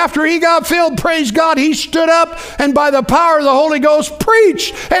 times, but after he got filled, praise God, he stood up and by the power of the Holy Ghost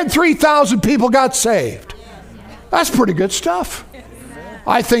preached, and 3,000 people got saved. That's pretty good stuff.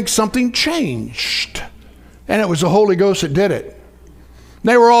 I think something changed, and it was the Holy Ghost that did it.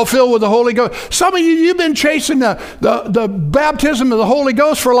 They were all filled with the Holy Ghost. Some of you, you've been chasing the baptism of the Holy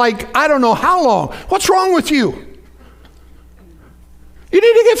Ghost for like, I don't know how long. What's wrong with you? You need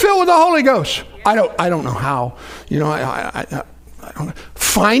to get filled with the Holy Ghost. I don't know how. You know, I don't know.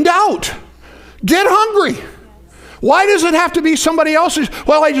 Find out. Get hungry. Why does it have to be somebody else's?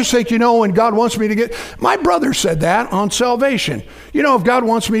 Well, I just think, when God wants me to get... My brother said that on salvation. If God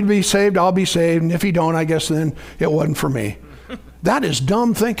wants me to be saved, I'll be saved. And if he don't, I guess then it wasn't for me. That is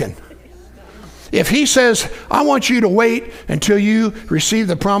dumb thinking. If he says, I want you to wait until you receive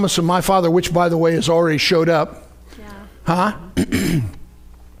the promise of my Father, which, by the way, has already showed up. Yeah. Huh?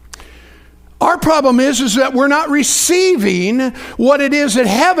 Our problem is that we're not receiving what it is that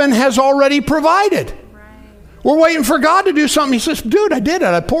heaven has already provided. Right. We're waiting for God to do something. He says, dude, I did it.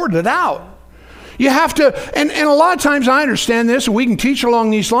 I poured it out. You have to, and a lot of times I understand this, and we can teach along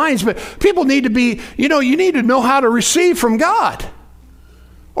these lines, but people need to be, you need to know how to receive from God.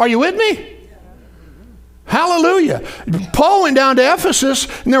 Are you with me? Hallelujah. Paul went down to Ephesus,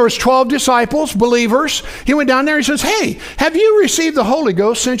 and there was 12 disciples, believers. He went down there, he says, hey, have you received the Holy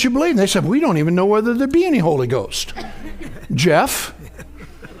Ghost since you believe? And they said, we don't even know whether there be any Holy Ghost. Jeff?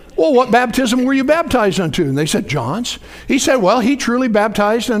 Well, what baptism were you baptized unto? And they said, John's. He said, well, he truly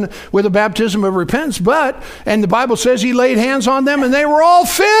baptized with a baptism of repentance, and the Bible says he laid hands on them and they were all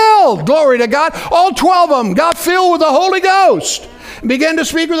filled. Glory to God. All 12 of them got filled with the Holy Ghost. And began to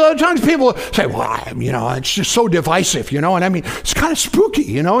speak with other tongues. People say, well, it's just so divisive, and I mean, it's kind of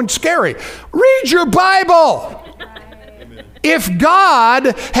spooky, and scary. Read your Bible. If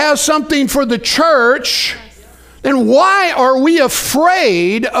God has something for the church, then why are we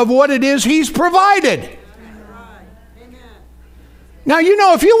afraid of what it is he's provided? Now,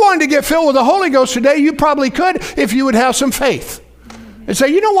 if you wanted to get filled with the Holy Ghost today, you probably could if you would have some faith. And say,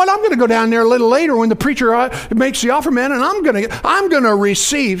 you know what, I'm going to go down there a little later when the preacher makes the offer, man, and I'm going to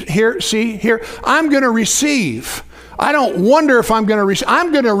receive. Here, I'm going to receive. I don't wonder if I'm going to receive.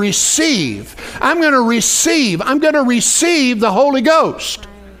 I'm going to receive. I'm going to receive. I'm going to receive the Holy Ghost.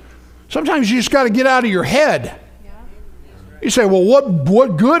 Sometimes you just got to get out of your head. You say, well,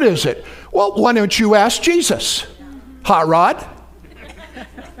 what good is it? Well, why don't you ask Jesus? Hot rod?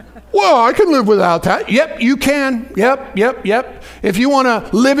 Well, I can live without that. Yep, you can. Yep. If you want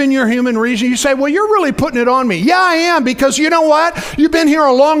to live in your human reason, you say, well, you're really putting it on me. Yeah, I am, because you know what? You've been here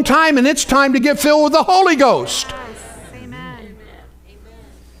a long time, and it's time to get filled with the Holy Ghost. Amen.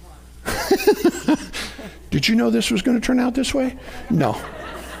 Did you know this was going to turn out this way? No.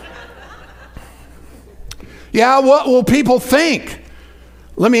 Yeah, what will people think?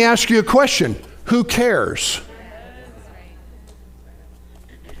 Let me ask you a question. Who cares?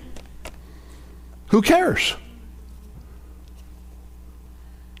 Who cares?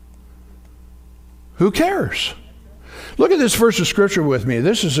 Who cares? Look at this verse of Scripture with me.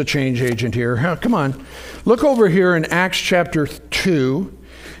 This is a change agent here. Come on. Look over here in Acts chapter 2,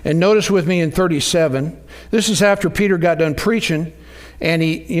 and notice with me in 37. This is after Peter got done preaching, and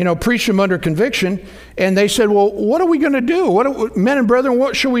he, preached them under conviction, and they said, well, what are we going to do? Men and brethren,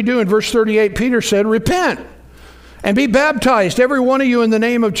 what shall we do? In verse 38, Peter said, repent and be baptized, every one of you, in the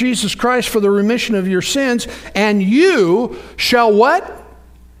name of Jesus Christ for the remission of your sins, and you shall what?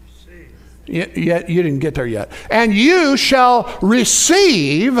 You didn't get there yet. And you shall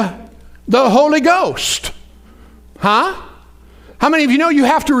receive the Holy Ghost. Huh? How many of you know you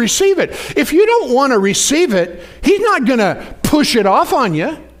have to receive it? If you don't want to receive it, he's not going to push it off on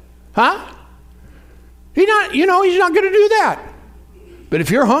you. Huh? He's not going to do that. But if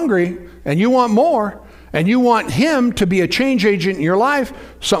you're hungry and you want more and you want him to be a change agent in your life,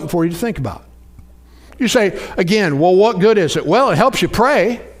 something for you to think about. You say, again, well, what good is it? Well, it helps you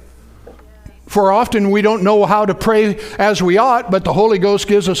pray. For often we don't know how to pray as we ought, but the Holy Ghost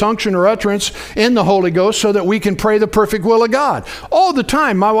gives us unction or utterance in the Holy Ghost so that we can pray the perfect will of God. All the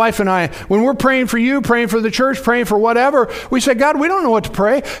time, my wife and I, when we're praying for you, praying for the church, praying for whatever, we say, God, we don't know what to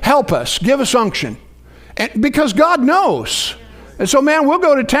pray. Help us. Give us unction. And because God knows. And so, man, we'll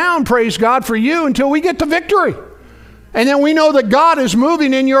go to town, praise God, for you until we get the victory. And then we know that God is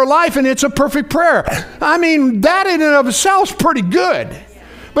moving in your life and it's a perfect prayer. I mean, that in and of itself is pretty good.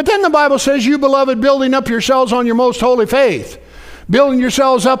 But then the Bible says, you beloved, building up yourselves on your most holy faith. Building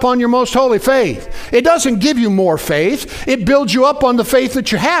yourselves up on your most holy faith. It doesn't give you more faith. It builds you up on the faith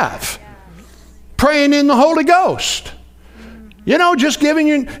that you have. Praying in the Holy Ghost. Just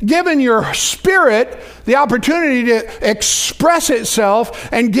giving your spirit the opportunity to express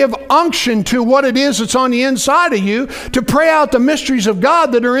itself and give unction to what it is that's on the inside of you, to pray out the mysteries of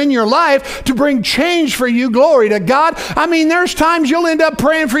God that are in your life, to bring change for you. Glory to God. I mean, there's times you'll end up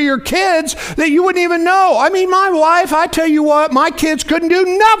praying for your kids that you wouldn't even know. I mean, my wife, I tell you what, my kids couldn't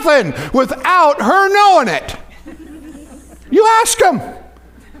do nothing without her knowing it. You ask them.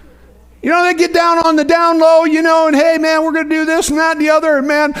 They get down on the down low, and hey, man, we're going to do this and that and the other. And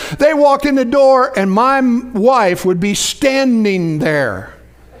man, they walk in the door and my wife would be standing there.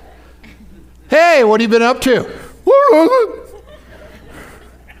 Hey, what have you been up to?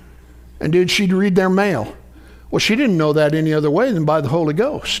 And dude, she'd read their mail. Well, she didn't know that any other way than by the Holy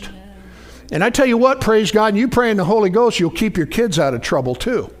Ghost. And I tell you what, praise God, you pray in the Holy Ghost, you'll keep your kids out of trouble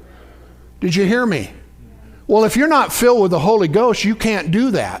too. Did you hear me? Well, if you're not filled with the Holy Ghost, you can't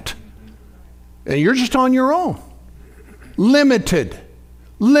do that. And you're just on your own. Limited.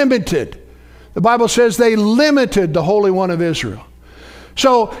 The Bible says they limited the Holy One of Israel.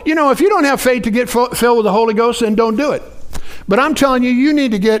 So, if you don't have faith to get filled with the Holy Ghost, then don't do it. But I'm telling you, you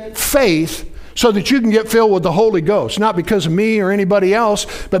need to get faith so that you can get filled with the Holy Ghost. Not because of me or anybody else,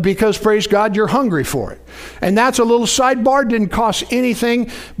 but because, praise God, you're hungry for it. And that's a little sidebar. Didn't cost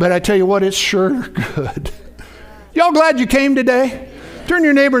anything, but I tell you what, it's sure good. Y'all glad you came today? Turn to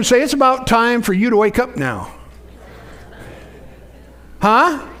your neighbor and say, it's about time for you to wake up now.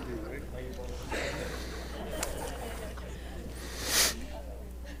 Huh?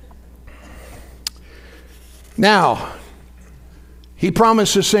 Now, he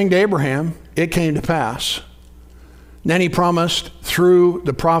promised this thing to Abraham. It came to pass. Then he promised through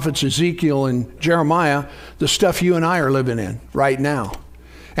the prophets Ezekiel and Jeremiah the stuff you and I are living in right now.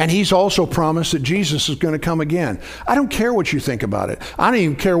 And he's also promised that Jesus is going to come again. I don't care what you think about it. I don't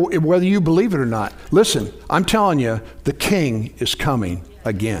even care whether you believe it or not. Listen, I'm telling you, the King is coming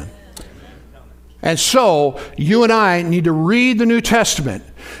again. And so you and I need to read the New Testament,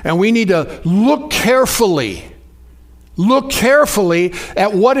 and we need to look carefully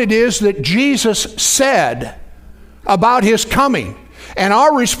at what it is that Jesus said about his coming and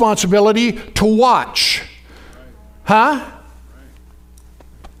our responsibility to watch. Huh?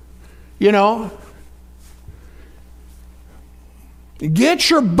 Get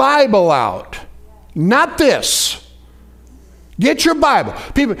your Bible out. Not this. Get your Bible.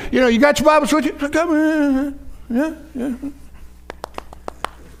 People, you got your Bibles with you? Yeah.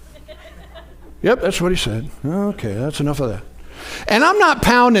 Yep, that's what he said. Okay, that's enough of that. And I'm not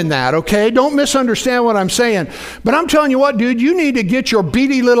pounding that, okay? Don't misunderstand what I'm saying. But I'm telling you what, dude, you need to get your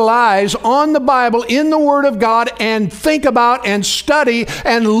beady little eyes on the Bible, in the Word of God, and think about and study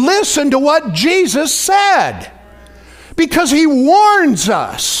and listen to what Jesus said. Because he warns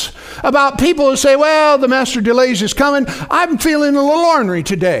us about people who say, well, the master delays his coming. I'm feeling a little ornery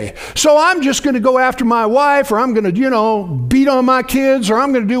today. So I'm just going to go after my wife, or I'm going to, beat on my kids, or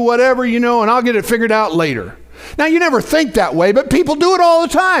I'm going to do whatever, and I'll get it figured out later. Now, you never think that way, but people do it all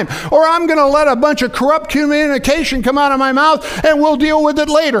the time. Or I'm going to let a bunch of corrupt communication come out of my mouth and we'll deal with it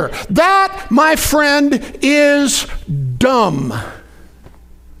later. That, my friend, is dumb.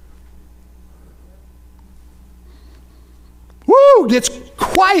 Woo! It's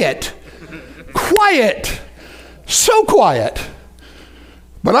quiet. Quiet. So quiet.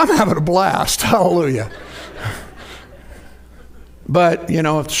 But I'm having a blast. Hallelujah. But, you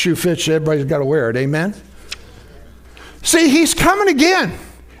know, if the shoe fits, everybody's got to wear it. Amen? See, he's coming again.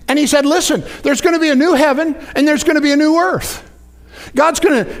 And he said, listen, there's going to be a new heaven and there's going to be a new earth. God's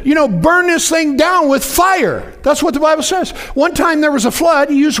going to, burn this thing down with fire. That's what the Bible says. One time there was a flood.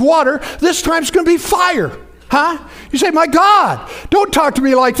 He used water. This time it's going to be fire. Huh? You say, my God, don't talk to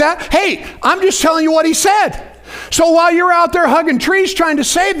me like that. Hey, I'm just telling you what he said. So while you're out there hugging trees trying to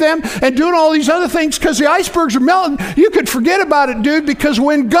save them and doing all these other things because the icebergs are melting, you could forget about it, dude, because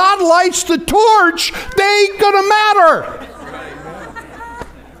when God lights the torch, they ain't gonna matter.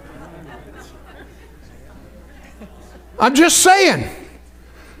 I'm just saying.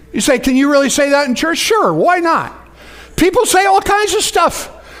 You say, can you really say that in church? Sure, why not? People say all kinds of stuff.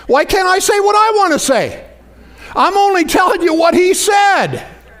 Why can't I say what I want to say? I'm only telling you what he said.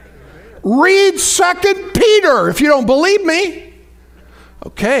 Read 2 Peter if you don't believe me.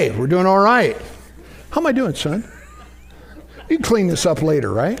 Okay, we're doing all right. How am I doing, son? You can clean this up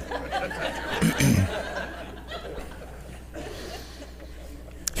later, right?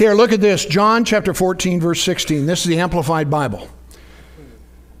 Here, look at this. John chapter 14, verse 16. This is the Amplified Bible.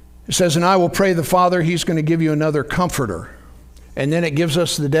 It says, and I will pray the Father, he's going to give you another comforter. And then it gives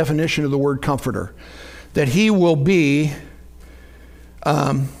us the definition of the word comforter. That he will be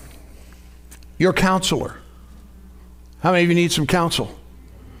your counselor. How many of you need some counsel?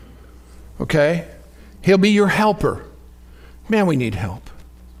 Okay? He'll be your helper. Man, we need help.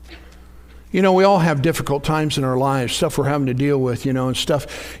 We all have difficult times in our lives, stuff we're having to deal with, and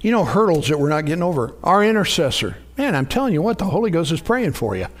stuff. Hurdles that we're not getting over. Our intercessor. Man, I'm telling you what, the Holy Ghost is praying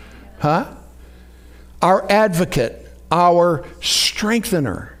for you. Huh? Our advocate, our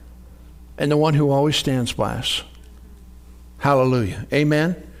strengthener, and the one who always stands by us. Hallelujah.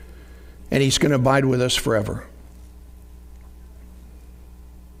 Amen? And he's going to abide with us forever.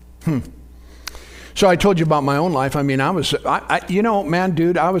 So I told you about my own life. I mean, I was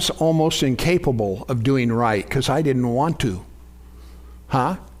almost incapable of doing right because I didn't want to.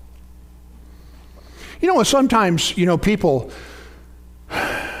 Huh? Sometimes, people,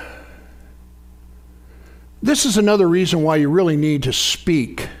 this is another reason why you really need to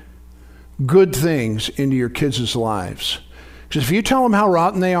speak good things into your kids' lives. Because if you tell them how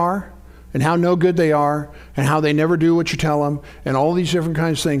rotten they are, and how no good they are, and how they never do what you tell them, and all these different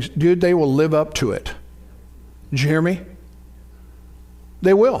kinds of things, dude, they will live up to it. Did you hear me?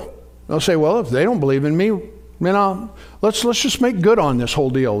 They will. They'll say, well, if they don't believe in me, let's just make good on this whole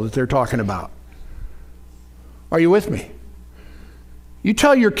deal that they're talking about. Are you with me? You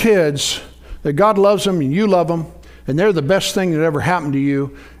tell your kids that God loves them and you love them, and they're the best thing that ever happened to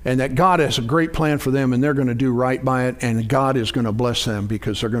you, and that God has a great plan for them, and they're going to do right by it, and God is going to bless them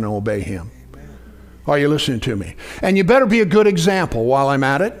because they're going to obey him. Amen. Are you listening to me? And you better be a good example while I'm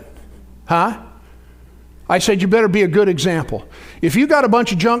at it. Huh? I said you better be a good example. If you got a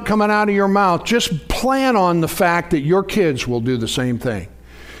bunch of junk coming out of your mouth, just plan on the fact that your kids will do the same thing.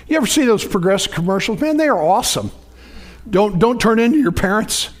 You ever see those Progressive commercials? Man, they are awesome. Don't turn into your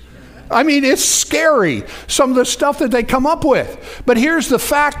parents. I mean, it's scary, some of the stuff that they come up with. But here's the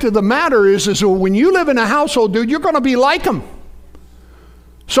fact of the matter is when you live in a household, dude, you're going to be like them.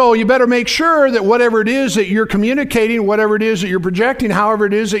 So you better make sure that whatever it is that you're communicating, whatever it is that you're projecting, however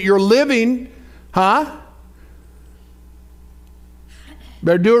it is that you're living, better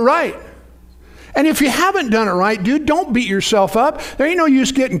do it right. And if you haven't done it right, dude, don't beat yourself up. There ain't no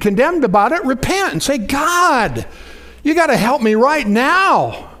use getting condemned about it. Repent and say, God, you got to help me right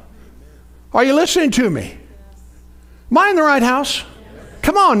now. Are you listening to me? Am I in the right house?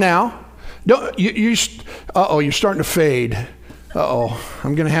 Come on now. You're starting to fade. I'm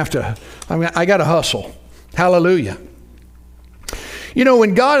going to have to, I got to hustle. Hallelujah.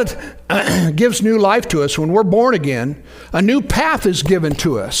 When God gives new life to us, when we're born again, a new path is given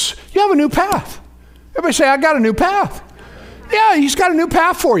to us. You have a new path. Everybody say, I got a new path. Yeah, he's got a new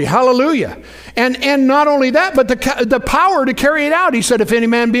path for you. Hallelujah. And not only that, but the power to carry it out. He said, if any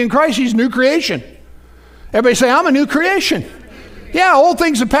man be in Christ, he's a new creation. Everybody say, I'm a new creation. Yeah, old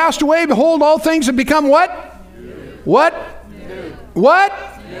things have passed away. Behold, all things have become what? What? What?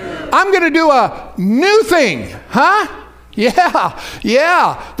 I'm going to do a new thing. Huh?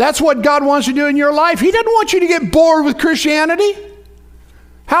 Yeah. That's what God wants to do in your life. He doesn't want you to get bored with Christianity.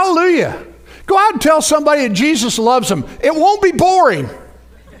 Hallelujah. Go out and tell somebody that Jesus loves them. It won't be boring.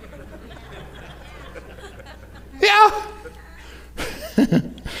 Yeah.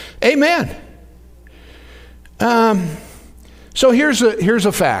 Amen. So here's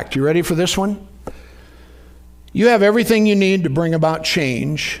a fact. You ready for this one? You have everything you need to bring about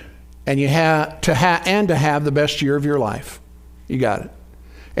change, and you have to have the best year of your life. You got it.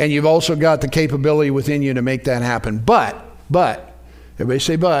 And you've also got the capability within you to make that happen. But, everybody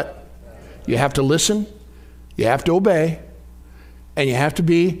say but. You have to listen, you have to obey, and you have to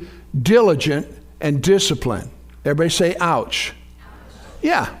be diligent and disciplined. Everybody say ouch.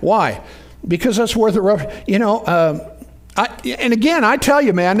 Yeah, why? Because that's worth it. You know, and again, I tell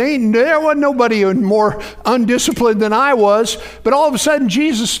you, man, there wasn't nobody more undisciplined than I was. But all of a sudden,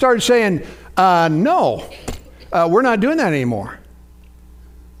 Jesus started saying, no, we're not doing that anymore.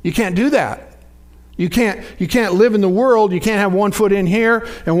 You can't do that. You can't live in the world. You can't have one foot in here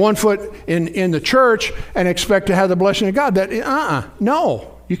and one foot in the church and expect to have the blessing of God.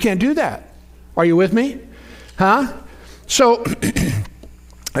 No, you can't do that. Are you with me? Huh? So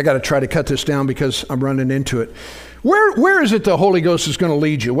I got to try to cut this down because I'm running into it. Where is it the Holy Ghost is going to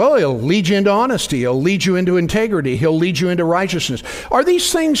lead you? Well, He'll lead you into honesty. He'll lead you into integrity. He'll lead you into righteousness. Are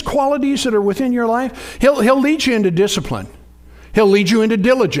these things qualities that are within your life? He'll lead you into discipline. He'll lead you into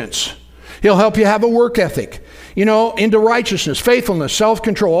diligence. He'll help you have a work ethic, you know, into righteousness, faithfulness,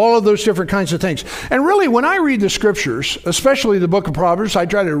 self-control, all of those different kinds of things. And really, when I read the scriptures, especially the book of Proverbs, I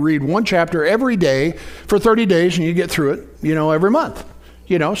try to read one chapter every day for 30 days, and you get through it, you know, every month.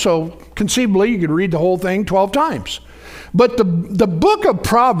 You know, so conceivably you could read the whole thing 12 times. But the book of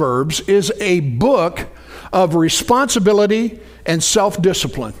Proverbs is a book of responsibility and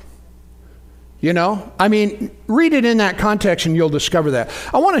self-discipline. You know, I mean, read it in that context and you'll discover that.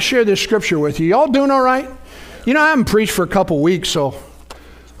 I want to share this scripture with you. Y'all doing all right? You know, I haven't preached for a couple weeks, so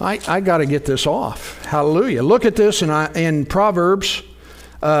I got to get this off. Hallelujah. Look at this in Proverbs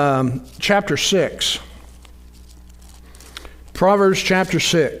chapter 6. Proverbs chapter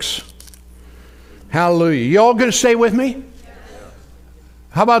 6. Hallelujah. You all going to stay with me?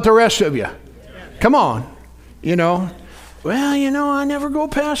 How about the rest of you? Come on. You know, well, you know, I never go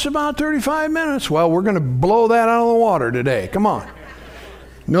past about 35 minutes. Well, we're going to blow that out of the water today. Come on.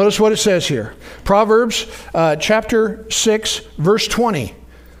 Notice what it says here. Proverbs chapter 6, verse 20.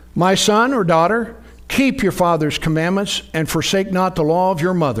 My son or daughter, keep your father's commandments and forsake not the law of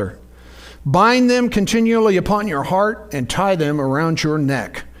your mother. Bind them continually upon your heart and tie them around your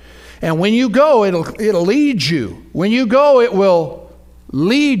neck. And when you go, it'll lead you. When you go, it will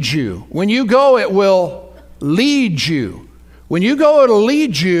lead you. When you go, it will lead you. When you go, it'll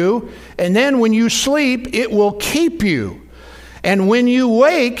lead you. And then when you sleep, it will keep you. And when you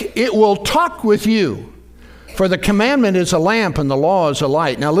wake, it will talk with you. For the commandment is a lamp and the law is a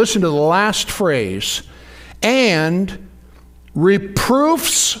light. Now listen to the last phrase. And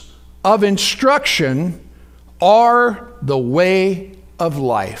reproofs of instruction are the way of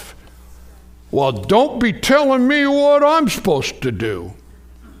life. Well, don't be telling me what I'm supposed to do.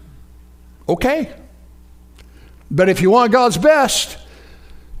 Okay. But if you want God's best,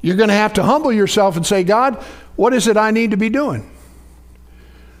 you're going to have to humble yourself and say, God, what is it I need to be doing?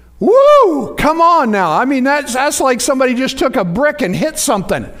 Woo! Come on now. I mean, that's like somebody just took a brick and hit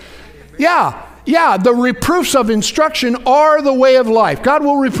something. Yeah, the reproofs of instruction are the way of life. God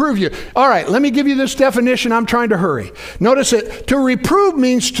will reprove you. All right, let me give you this definition. I'm trying to hurry. Notice it. To reprove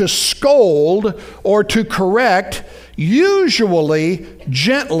means to scold or to correct, usually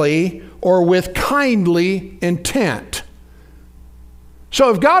gently or with kindly intent. So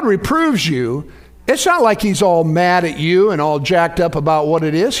if God reproves you, it's not like He's all mad at you and all jacked up about what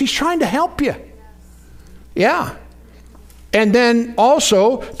it is. He's trying to help you. Yeah. And then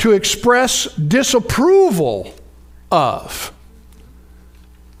also to express disapproval of.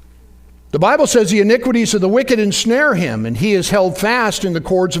 The Bible says the iniquities of the wicked ensnare him, and he is held fast in the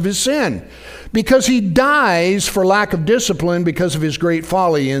cords of his sin. Because he dies for lack of discipline, because of his great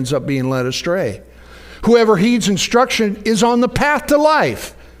folly, he ends up being led astray. Whoever heeds instruction is on the path to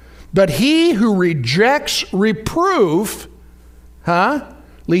life. But he who rejects reproof,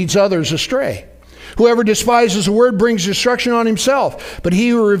 leads others astray. Whoever despises the word brings destruction on himself, but he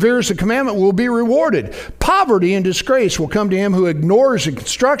who reveres the commandment will be rewarded. Poverty and disgrace will come to him who ignores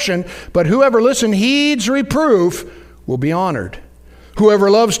instruction, but whoever heeds reproof will be honored. Whoever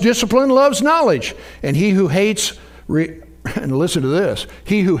loves discipline loves knowledge, and he who hates, and listen to this,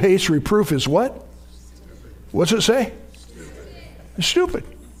 he who hates reproof is what? What's it say? Stupid.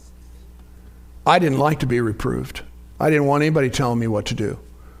 I didn't like to be reproved. I didn't want anybody telling me what to do.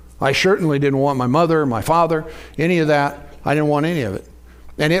 I certainly didn't want my mother, my father, any of that. I didn't want any of it.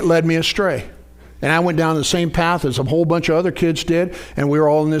 And it led me astray. And I went down the same path as a whole bunch of other kids did, and we were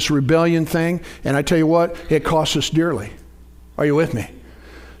all in this rebellion thing. And I tell you what, it cost us dearly. Are you with me?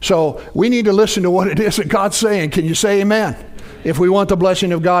 So we need to listen to what it is that God's saying. Can you say amen? If we want the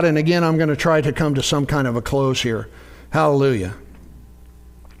blessing of God. And again, I'm going to try to come to some kind of a close here. Hallelujah.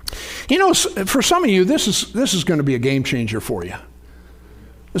 You know, for some of you, this is going to be a game changer for you.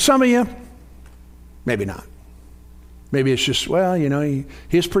 Some of you, maybe not. Maybe it's just, well, you know, he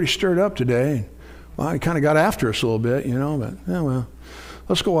was pretty stirred up today. Well, he kind of got after us a little bit, you know, but, yeah, well,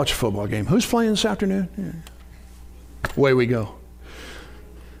 let's go watch a football game. Who's playing this afternoon? Yeah. Away we go.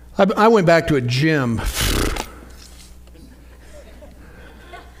 I went back to a gym.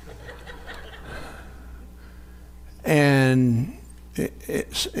 And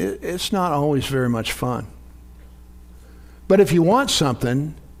it's not always very much fun. But if you want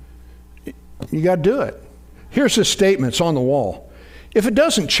something, you got to do it. Here's the statement. It's on the wall. If it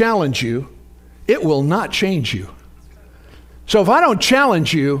doesn't challenge you, it will not change you. So if I don't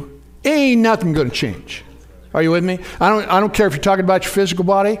challenge you, ain't nothing going to change. Are you with me? I don't care if you're talking about your physical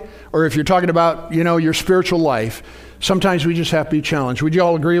body or if you're talking about, you know, your spiritual life. Sometimes we just have to be challenged. Would you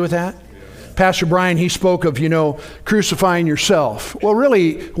all agree with that? Pastor Brian, he spoke of, you know, crucifying yourself. Well,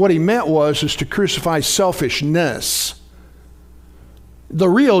 really, what he meant is to crucify selfishness. The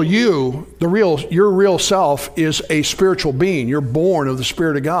real you, your real self is a spiritual being. You're born of the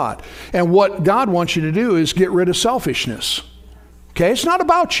Spirit of God. And what God wants you to do is get rid of selfishness. Okay? It's not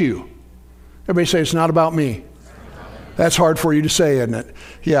about you. Everybody say, it's not about me. That's hard for you to say, isn't it?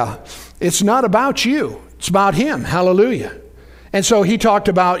 Yeah. It's not about you. It's about Him. Hallelujah. And so he talked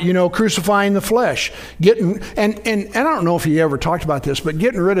about, you know, crucifying the flesh, and I don't know if he ever talked about this, but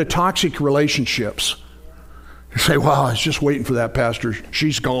getting rid of toxic relationships. You say, wow, I was just waiting for that, Pastor.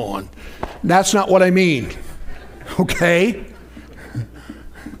 She's gone. That's not what I mean. Okay?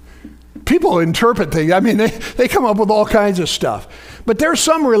 People interpret things. I mean, they come up with all kinds of stuff. But there are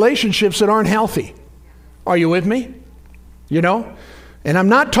some relationships that aren't healthy. Are you with me? You know? And I'm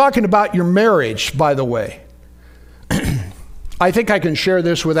not talking about your marriage, by the way. I think I can share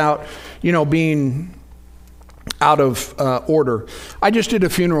this without, you know, being out of order. I just did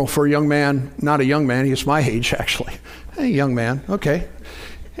a funeral for a young man, not a young man, he's my age actually. A young man, okay.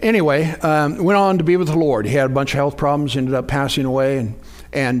 Anyway, went on to be with the Lord. He had a bunch of health problems, ended up passing away,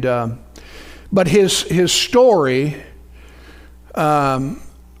 but his story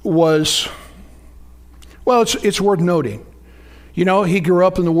was, well, it's worth noting. You know, he grew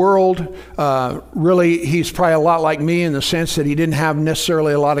up in the world. Really, he's probably a lot like me in the sense that he didn't have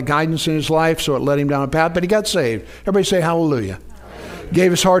necessarily a lot of guidance in his life, so it led him down a path, but he got saved. Everybody say hallelujah.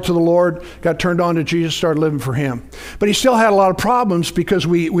 Gave his heart to the Lord, got turned on to Jesus, started living for Him. But he still had a lot of problems because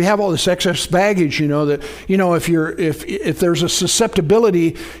we have all this excess baggage, you know, that, you know, if there's a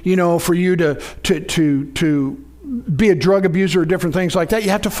susceptibility, you know, for you to be a drug abuser or different things like that, you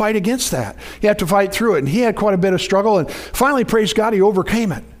have to fight against that. You have to fight through it. And he had quite a bit of struggle, and finally, praise God, he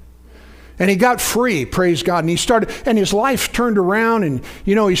overcame it. And he got free, praise God. And his life turned around, and,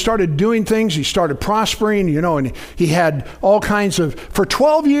 you know, he started doing things. He started prospering, you know, and he had all kinds of, for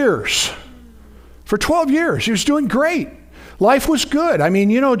 12 years, he was doing great. Life was good. I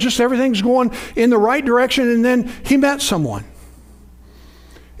mean, you know, just everything's going in the right direction. And then he met someone.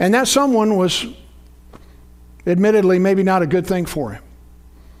 And that someone was admittedly maybe not a good thing for him.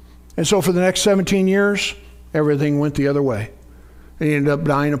 And so for the next 17 years, everything went the other way. And he ended up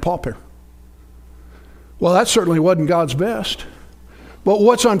dying a pauper. Well, that certainly wasn't God's best. But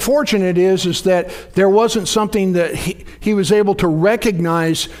what's unfortunate is that there wasn't something that he was able to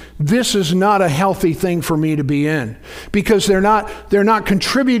recognize, this is not a healthy thing for me to be in. Because they're not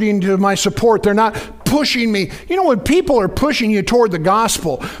contributing to my support. They're not pushing me. You know, when people are pushing you toward the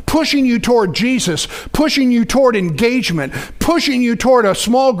gospel, pushing you toward Jesus, pushing you toward engagement, pushing you toward a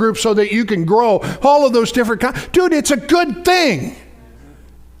small group so that you can grow, all of those different kinds. Dude, it's a good thing.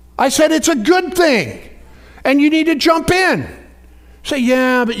 I said it's a good thing. And you need to jump in. Say,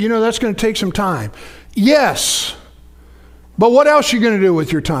 yeah, but you know, that's going to take some time. Yes. But what else are you going to do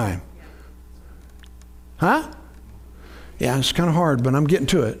with your time? Huh? Yeah, it's kind of hard, but I'm getting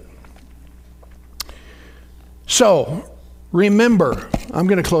to it. So, remember, I'm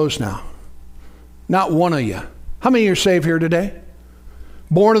going to close now. Not one of you. How many of you are saved here today?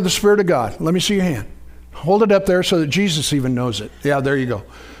 Born of the Spirit of God. Let me see your hand. Hold it up there so that Jesus even knows it. Yeah, there you go.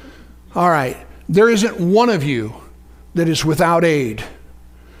 All right. There isn't one of you that is without aid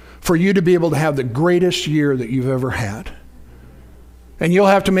for you to be able to have the greatest year that you've ever had. And you'll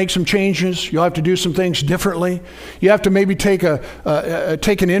have to make some changes. You'll have to do some things differently. You have to maybe take an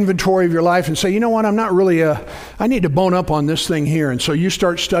inventory of your life and say, you know what, I'm not really, I need to bone up on this thing here. And so you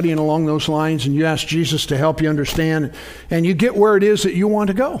start studying along those lines and you ask Jesus to help you understand and you get where it is that you want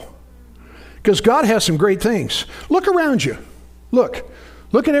to go. Because God has some great things. Look around you. Look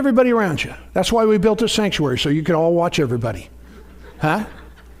at everybody around you. That's why we built this sanctuary, so you could all watch everybody. Huh?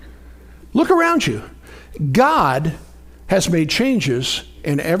 Look around you. God has made changes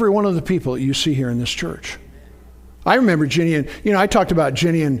in every one of the people that you see here in this church. I remember Jenny and, I talked about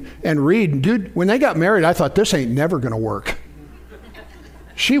Jenny and Reed. Dude, when they got married, I thought, this ain't never going to work.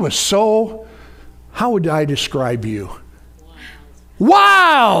 She was so, how would I describe you?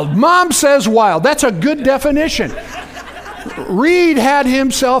 Wild. Mom says wild. That's a good definition. Reed had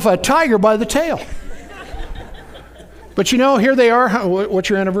himself a tiger by the tail. But here they are. What's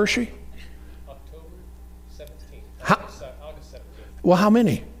your anniversary? October 17th. August 17th. Well, how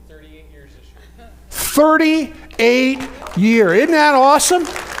many? 38 years this year. 38 years. Isn't that awesome?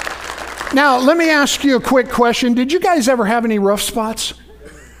 Now, let me ask you a quick question. Did you guys ever have any rough spots?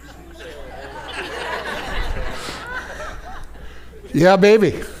 Yeah,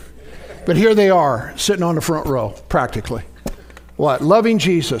 baby. But here they are, sitting on the front row, practically. What? Loving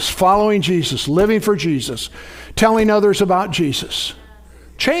Jesus, following Jesus, living for Jesus, telling others about Jesus.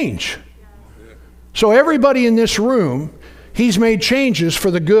 Change. So everybody in this room, he's made changes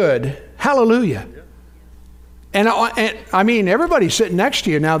for the good. Hallelujah. And I mean, everybody's sitting next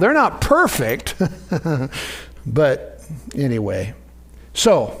to you now. They're not perfect. But anyway.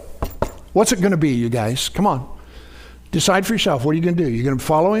 So, what's it going to be, you guys? Come on. Decide for yourself. What are you going to do? You're going to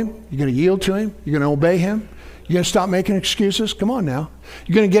follow him? You're going to yield to him? You're going to obey him? You're going to stop making excuses? Come on now.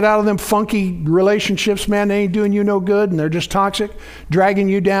 You're going to get out of them funky relationships, man, they ain't doing you no good and they're just toxic, dragging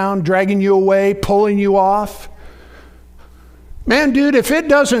you down, dragging you away, pulling you off. Man, dude, if it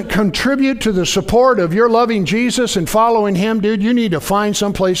doesn't contribute to the support of your loving Jesus and following him, dude, you need to find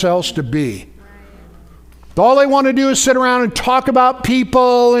someplace else to be. All they want to do is sit around and talk about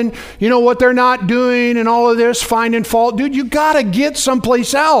people and, what they're not doing and all of this, finding fault. Dude, you got to get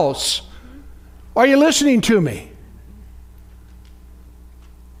someplace else. Are you listening to me?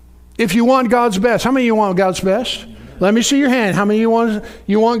 If you want God's best, how many of you want God's best? Let me see your hand. How many of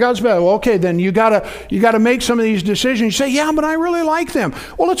you want God's best? Well, okay, then you gotta make some of these decisions. You say, yeah, but I really like them.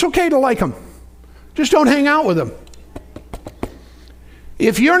 Well, it's okay to like them. Just don't hang out with them.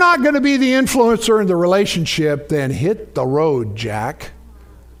 If you're not going to be the influencer in the relationship, then hit the road, Jack.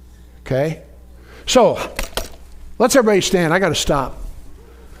 Okay? So, let's everybody stand. I got to stop.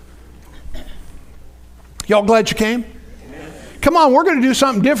 Y'all glad you came? Amen. Come on, we're going to do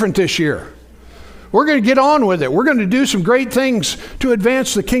something different this year. We're going to get on with it. We're going to do some great things to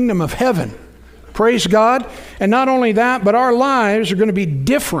advance the kingdom of heaven. Praise God. And not only that, but our lives are going to be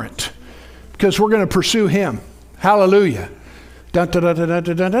different because we're going to pursue him. Hallelujah. Charge,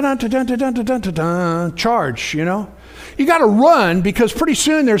 You got to run because pretty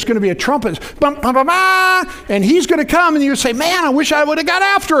soon there's going to be a trumpet. And he's going to come and you say, man, I wish I would have got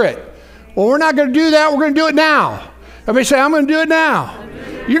after it. Well, we're not going to do that. We're going to do it now. Everybody say, I'm going to do it now.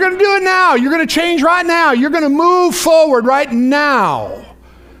 You're going to do it now. You're going to change right now. You're going to move forward right now.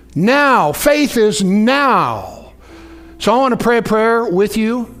 Now. Faith is now. So I want to pray a prayer with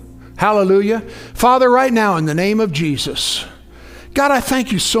you. Hallelujah. Father, right now in the name of Jesus, God, I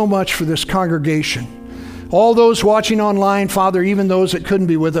thank you so much for this congregation. All those watching online, Father, even those that couldn't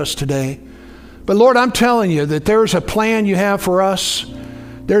be with us today. But Lord, I'm telling you that there's a plan you have for us.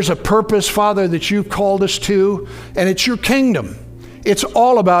 There's a purpose, Father, that you've called us to, and it's your kingdom. It's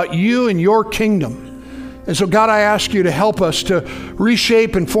all about you and your kingdom. And so, God, I ask you to help us to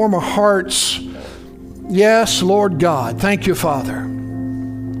reshape and form our hearts. Yes, Lord God. Thank you, Father.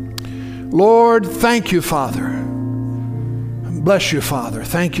 Lord, thank you, Father. Bless you, Father.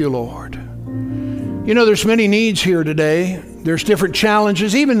 Thank you, Lord. There's many needs here today. There's different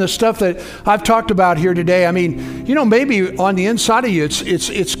challenges, even the stuff that I've talked about here today. I mean, maybe on the inside of you,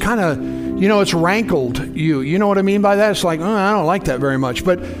 it's kind of, it's rankled you. You know what I mean by that? It's like, I don't like that very much,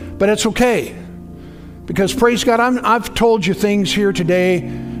 but it's okay. Because praise God, I've told you things here today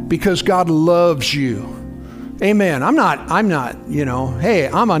because God loves you. Amen. I'm not, hey,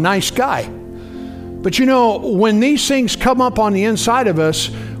 I'm a nice guy. But when these things come up on the inside of us,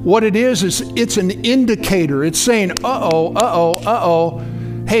 what it is it's an indicator. It's saying,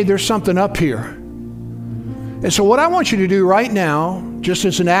 hey, there's something up here. And so what I want you to do right now, just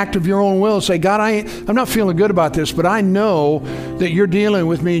as an act of your own will, is say, God, I'm not feeling good about this, but I know that you're dealing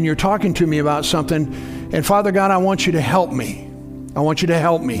with me and you're talking to me about something. And Father God, I want you to help me. I want you to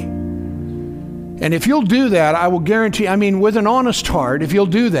help me. And if you'll do that, I will guarantee, with an honest heart, if you'll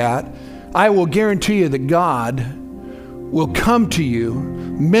do that, I will guarantee you that God will come to you,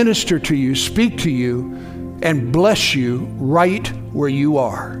 minister to you, speak to you, and bless you right where you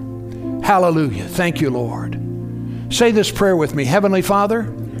are. Hallelujah. Thank you, Lord. Say this prayer with me. Heavenly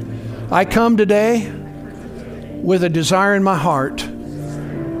Father, I come today with a desire in my heart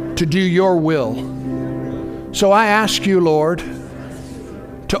to do your will. So I ask you, Lord,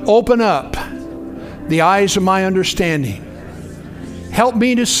 to open up the eyes of my understanding. Help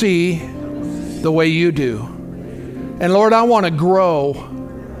me to see the way you do. And Lord, I want to grow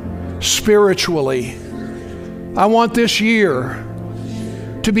spiritually. I want this year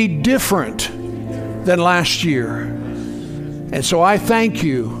to be different than last year. And so I thank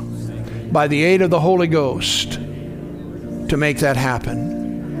you by the aid of the Holy Ghost to make that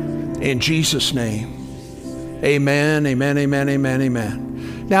happen. In Jesus' name. Amen, amen, amen, amen,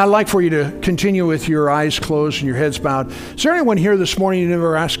 amen. Now, I'd like for you to continue with your eyes closed and your heads bowed. Is there anyone here this morning who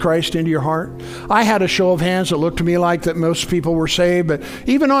never asked Christ into your heart? I had a show of hands that looked to me like that most people were saved, but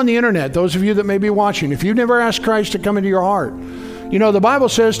even on the internet, those of you that may be watching, if you've never asked Christ to come into your heart, the Bible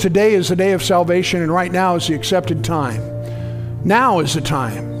says today is the day of salvation, and right now is the accepted time. Now is the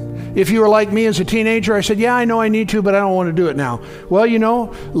time. If you were like me as a teenager, I said, yeah, I know I need to, but I don't want to do it now. Well,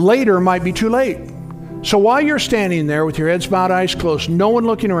 later might be too late. So while you're standing there with your heads bowed, eyes closed, no one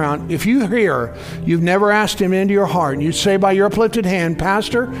looking around, if you hear you've never asked him into your heart, and you say by your uplifted hand,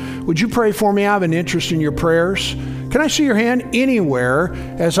 Pastor, would you pray for me? I have an interest in your prayers. Can I see your hand anywhere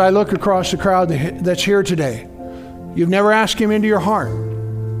as I look across the crowd that's here today? You've never asked him into your heart.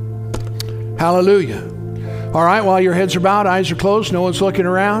 Hallelujah. All right, while your heads are bowed, eyes are closed, no one's looking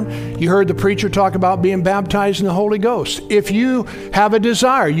around. You heard the preacher talk about being baptized in the Holy Ghost. If you have a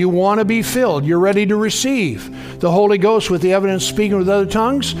desire, you want to be filled, you're ready to receive the Holy Ghost with the evidence of speaking with other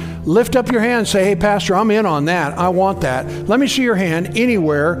tongues, lift up your hand and say, hey, Pastor, I'm in on that. I want that. Let me see your hand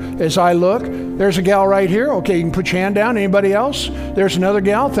anywhere as I look. There's a gal right here. Okay, you can put your hand down. Anybody else? There's another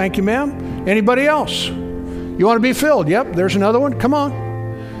gal. Thank you, ma'am. Anybody else? You want to be filled? Yep, there's another one. Come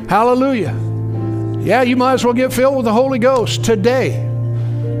on. Hallelujah. Yeah, you might as well get filled with the Holy Ghost today.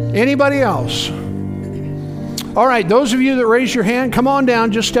 Anybody else? All right, those of you that raised your hand, come on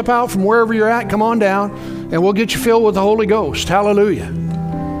down. Just step out from wherever you're at. Come on down, and we'll get you filled with the Holy Ghost. Hallelujah.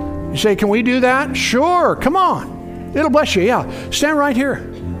 You say, can we do that? Sure, come on. It'll bless you, yeah. Stand right here.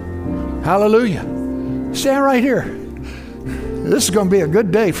 Hallelujah. Stand right here. This is going to be a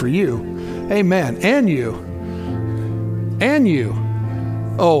good day for you. Amen. And you. And you.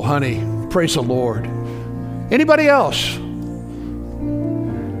 Oh, honey. Praise the Lord. Anybody else?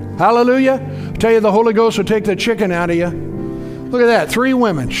 Hallelujah. I tell you, the Holy Ghost will take the chicken out of you. Look at that. 3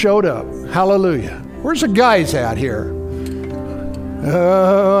 women showed up. Hallelujah. Where's the guys at here?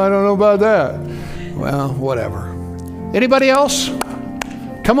 I don't know about that. Well, whatever. Anybody else?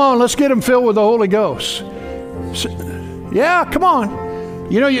 Come on, let's get them filled with the Holy Ghost. Yeah, come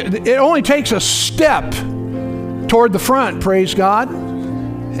on. It only takes a step toward the front, praise God.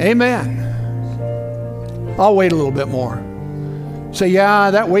 Amen. I'll wait a little bit more. Say, yeah,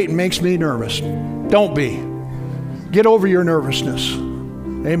 that waiting makes me nervous. Don't be. Get over your nervousness.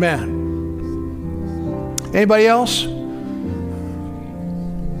 Amen. Anybody else?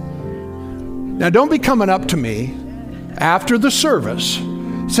 Now, don't be coming up to me after the service.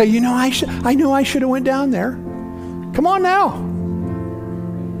 Say, I know I should have went down there. Come on now.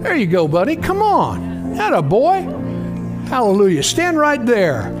 There you go, buddy. Come on. Atta boy. Hallelujah. Stand right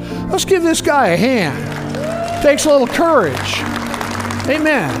there. Let's give this guy a hand. Takes a little courage.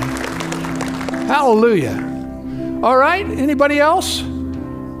 Amen. Hallelujah. All right. Anybody else?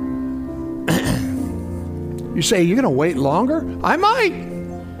 You say, you're going to wait longer? I might.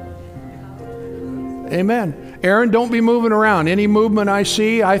 Amen. Aaron, don't be moving around. Any movement I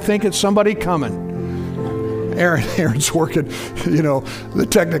see, I think it's somebody coming. Aaron's working, the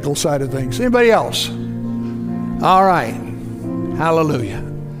technical side of things. Anybody else? All right. Hallelujah.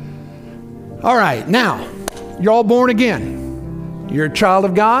 All right. Now, you're all born again. You're a child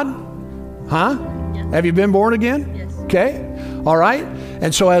of God? Huh? Yes. Have you been born again? Yes. Okay. All right.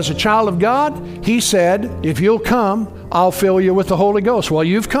 And so as a child of God, he said, if you'll come, I'll fill you with the Holy Ghost. Well,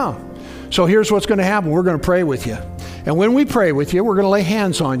 you've come. So here's what's going to happen. We're going to pray with you. And when we pray with you, we're going to lay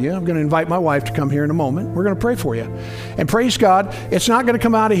hands on you. I'm going to invite my wife to come here in a moment. We're going to pray for you. And praise God, it's not going to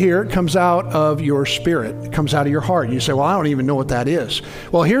come out of here. It comes out of your spirit. It comes out of your heart. And you say, well, I don't even know what that is.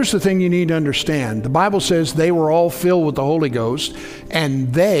 Well, here's the thing you need to understand. The Bible says they were all filled with the Holy Ghost,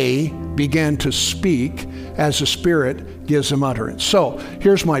 and they began to speak as the Spirit gives them utterance. So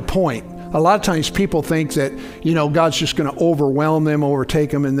here's my point. A lot of times people think that, God's just going to overwhelm them, overtake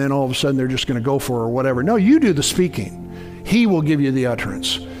them, and then all of a sudden they're just going to go for it or whatever. No, you do the speaking. He will give you the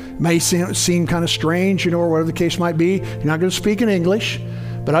utterance. May seem kind of strange, or whatever the case might be. You're not going to speak in English.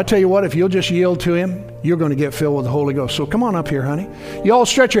 But I tell you what, if you'll just yield to him, you're going to get filled with the Holy Ghost. So come on up here, honey. You all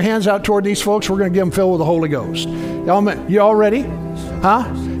stretch your hands out toward these folks. We're going to get them filled with the Holy Ghost. You all ready? Huh?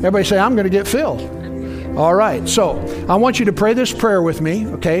 Everybody say, I'm going to get filled. All right. So I want you to pray this prayer with me,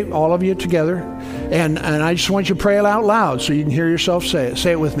 okay? All of you together. And I just want you to pray it out loud so you can hear yourself say it.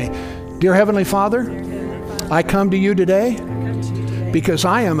 Say it with me. Dear Heavenly Father, I come to you today because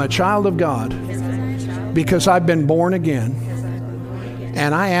I am a child of God, because I've been born again.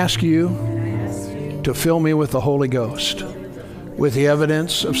 And I ask you to fill me with the Holy Ghost, with the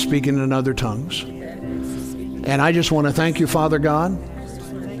evidence of speaking in other tongues. And I just want to thank you, Father God,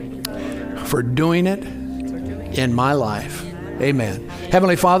 for doing it in my life. Amen.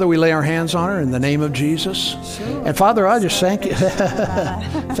 Heavenly Father, we lay our hands on her in the name of Jesus. And Father, I just thank you.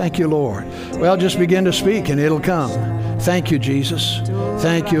 Thank you, Lord. Well, just begin to speak and it'll come. Thank you, Jesus.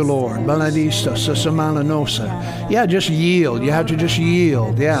 Thank you, Lord. Yeah, just yield. You have to just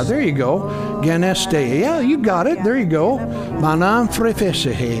yield. Yeah, there you go. Geneste. Yeah, you got it. There you go.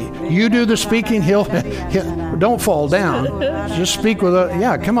 You do the speaking. He'll don't fall down. Just speak with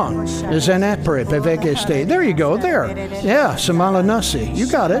come on. There you go. There. Yeah, Samalanasi. You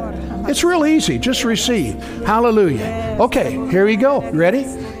got it. It's real easy. Just receive. Hallelujah. Okay, here we go. Ready?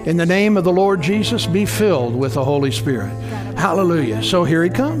 In the name of the Lord Jesus, be filled with the Holy Spirit. Hallelujah. So here he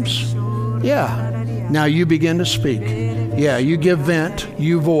comes. Yeah. Now you begin to speak. Yeah, you give vent.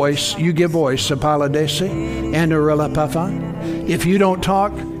 You give voice. Sapaladesi and Urelapafa. If you don't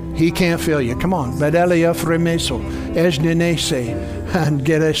talk, he can't fill you. Come on. Badelia fremeso. Esnenese. And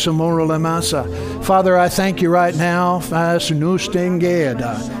get a Lamasa. Father, I thank you right now in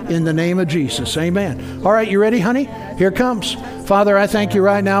the name of Jesus. Amen. All right, you ready, honey? Here comes. Father, I thank you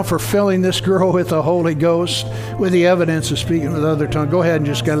right now for filling this girl with the Holy Ghost, with the evidence of speaking with other tongues. Go ahead and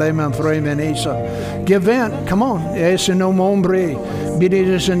just give vent. Come on.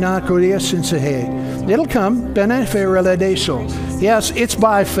 It'll come. Yes, it's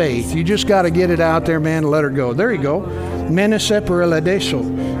by faith. You just got to get it out there, man, and let her go. There you go. You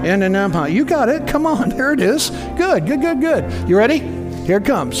got it. Come on. There it is. Good. You ready? Here it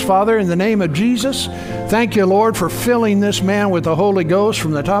comes. Father, in the name of Jesus, thank you, Lord, for filling this man with the Holy Ghost from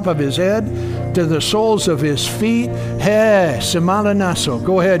the top of his head to the soles of his feet. Hey, Simalanaso.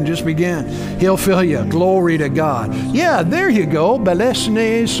 Go ahead and just begin. He'll fill you. Glory to God. Yeah, there you go.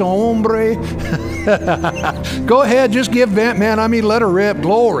 Belesne sombre. Go ahead, just give vent, man. Let her rip.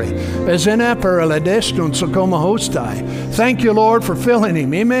 Glory. Thank you, Lord, for filling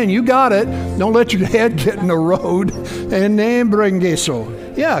him. Amen. You got it. Don't let your head get in the road. And then bring eso.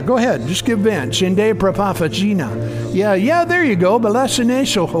 Yeah, go ahead. Just give vent. Shinde prapafagina. Yeah, there you go.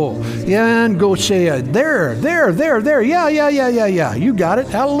 Belasanesoho. Yeah, and go say it. There. Yeah. You got it.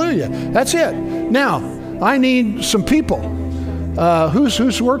 Hallelujah. That's it. Now, I need some people.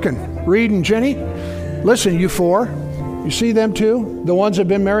 Who's working? Reed and Jenny? Listen, you four. You see them too? The ones that have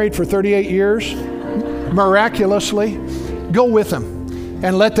been married for 38 years? Miraculously. Go with them.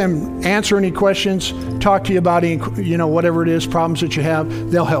 And let them answer any questions, talk to you about any, whatever it is, problems that you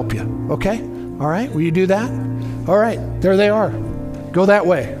have. They'll help you. Okay? All right? Will you do that? All right. There they are. Go that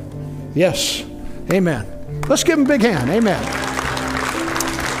way. Yes. Amen. Let's give them a big hand. Amen.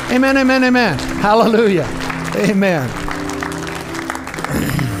 Amen. Hallelujah. Amen.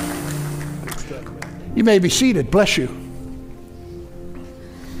 You may be seated. Bless you.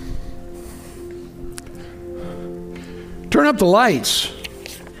 Turn up the lights.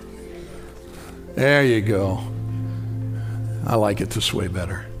 There you go. I like it this way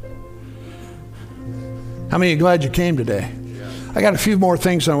better. How many are glad you came today? I got a few more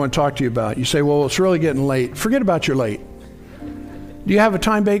things I want to talk to you about. You say, well, it's really getting late. Forget about your late. Do you have a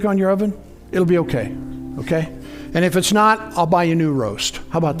time bake on your oven? It'll be okay. Okay? And if it's not, I'll buy you a new roast.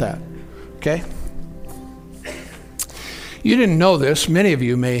 How about that? Okay? You didn't know this. Many of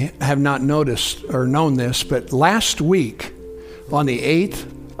you may have not noticed or known this, but last week, on the 8th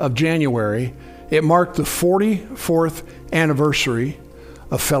of January, it marked the 44th anniversary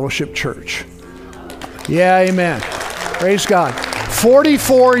of Fellowship Church. Yeah, amen. Praise God.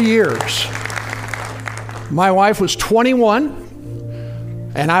 44 years. My wife was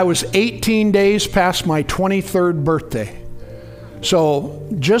 21, and I was 18 days past my 23rd birthday. So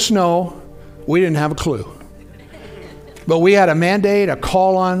just know we didn't have a clue. But we had a mandate, a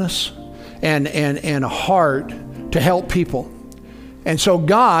call on us, and a heart to help people. And so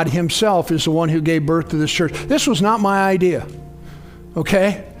God himself is the one who gave birth to this church. This was not my idea,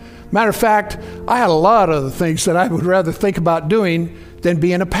 okay? Matter of fact, I had a lot of the things that I would rather think about doing than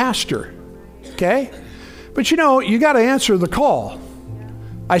being a pastor. Okay? But you know, you got to answer the call.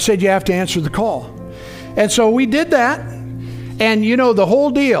 I said you have to answer the call. And so we did that. And you know, the whole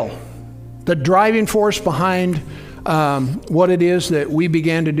deal, the driving force behind what it is that we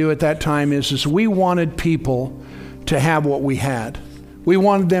began to do at that time is we wanted people to have what we had. We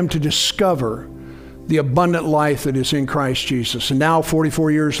wanted them to discover the abundant life that is in Christ Jesus. And now,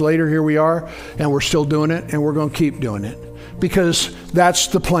 44 years later, here we are, and we're still doing it, and we're going to keep doing it. Because that's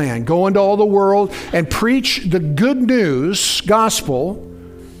the plan. Go into all the world and preach the good news, gospel,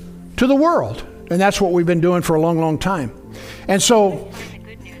 to the world. And that's what we've been doing for a long, long time. And so... The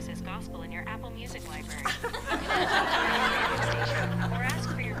good news is gospel in your Apple Music library. Or ask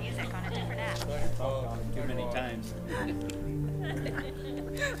for your music on a different app. Too many times.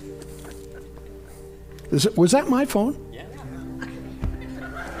 Was that my phone? Yeah.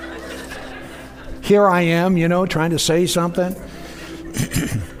 Here I am, you know, trying to say something.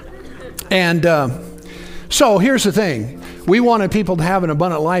 And so here's the thing. We wanted people to have an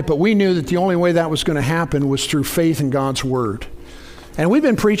abundant life, but we knew that the only way that was going to happen was through faith in God's Word. And we've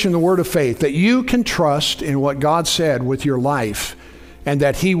been preaching the word of faith, that you can trust in what God said with your life and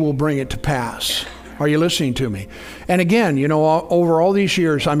that He will bring it to pass. Are you listening to me? And again, you know, over all these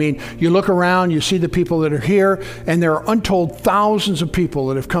years, I mean, you look around, you see the people that are here, and there are untold thousands of people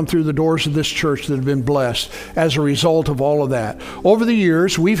that have come through the doors of this church that have been blessed as a result of all of that. Over the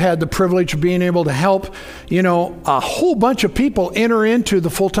years, we've had the privilege of being able to help, you know, a whole bunch of people enter into the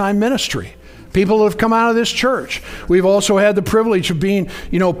full-time ministry. People that have come out of this church. We've also had the privilege of being,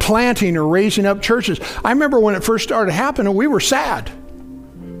 you know, planting or raising up churches. I remember when it first started happening, we were sad.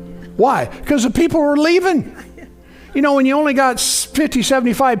 Why? Because the people were leaving. You know, when you only got 50,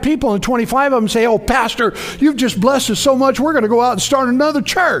 75 people and 25 of them say, "Oh, Pastor, you've just blessed us so much, we're going to go out and start another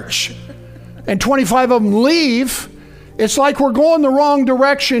church." And 25 of them leave. It's like we're going the wrong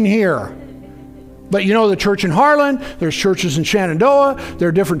direction here. But you know, the church in Harlan, there's churches in Shenandoah, there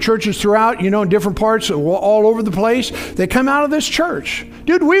are different churches throughout, you know, in different parts, all over the place. They come out of this church.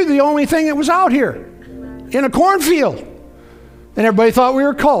 Dude, we were the only thing that was out here in a cornfield. And everybody thought we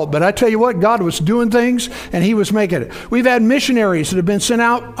were called. But I tell you what, God was doing things and He was making it. We've had missionaries that have been sent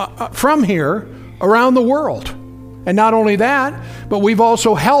out from here around the world. And not only that, but we've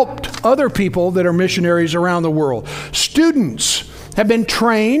also helped other people that are missionaries around the world. Students have been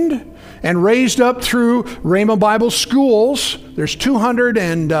trained and raised up through Rhema Bible schools. There's 200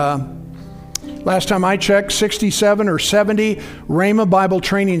 and, last time I checked, 67 or 70 Rhema Bible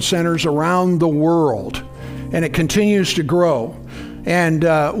training centers around the world. And it continues to grow. And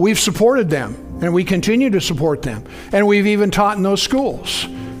we've supported them, and we continue to support them. And we've even taught in those schools.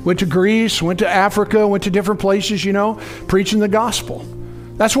 Went to Greece, went to Africa, went to different places, you know, preaching the gospel.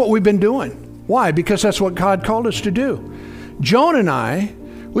 That's what we've been doing. Why? Because that's what God called us to do. Joan and I,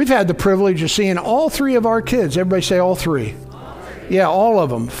 we've had the privilege of seeing all three of our kids. Everybody say all three. Yeah, all of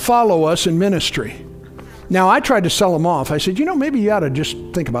them follow us in ministry. Now, I tried to sell them off. I said, you know, maybe you ought to just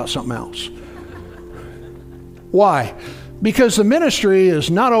think about something else. Why? Because the ministry is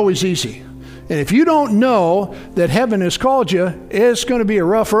not always easy. And if you don't know that heaven has called you, it's going to be a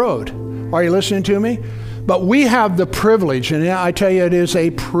rough road. Are you listening to me? But we have the privilege, and I tell you, it is a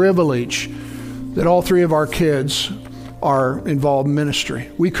privilege that all three of our kids are involved in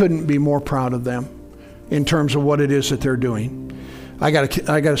ministry. We couldn't be more proud of them in terms of what it is that they're doing. I got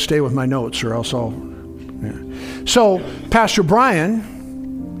to stay with my notes, or else I'll... Yeah. So, Pastor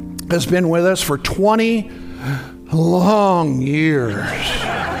Brian has been with us for 20 long years.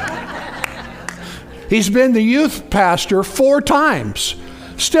 He's been the youth pastor 4 times.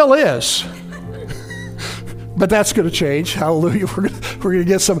 Still is. But that's going to change. Hallelujah. We're going to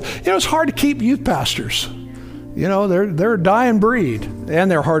get some. You know, it's hard to keep youth pastors. You know, they're a dying breed, and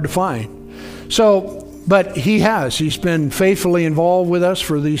they're hard to find. So, but he's been faithfully involved with us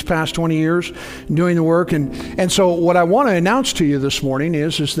for these past 20 years doing the work. And so what I want to announce to you this morning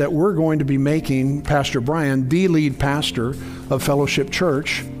is that we're going to be making Pastor Brian the lead pastor of Fellowship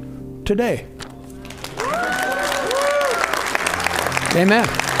Church today. Amen.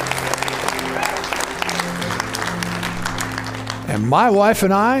 And my wife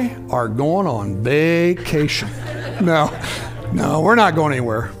and I are going on vacation. No, we're not going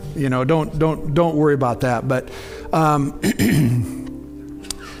anywhere. You know, don't worry about that. But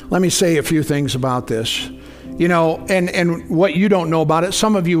let me say a few things about this. You know, and what you don't know about it,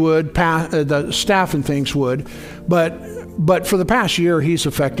 some of you would, the staff and things would, but But for the past year, he's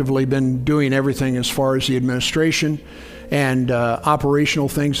effectively been doing everything as far as the administration and operational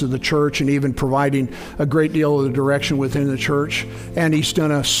things of the church, and even providing a great deal of the direction within the church. And he's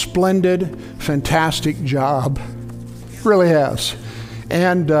done a splendid, fantastic job. Really has.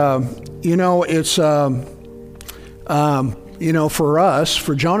 And, it's, for us,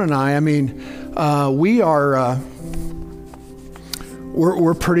 for Joan and I mean, we are...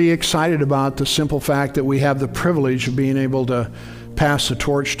 We're pretty excited about the simple fact that we have the privilege of being able to pass the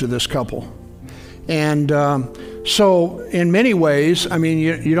torch to this couple. And so in many ways, I mean,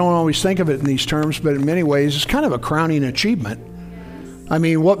 you don't always think of it in these terms, but in many ways, it's kind of a crowning achievement. I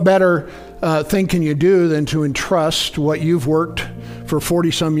mean, what better thing can you do than to entrust what you've worked for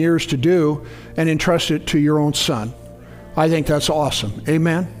 40-some years to do and entrust it to your own son? I think that's awesome.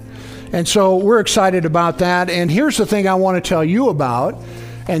 Amen? And so we're excited about that. And here's the thing I want to tell you about,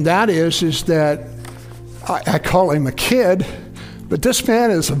 and that is that I call him a kid, but this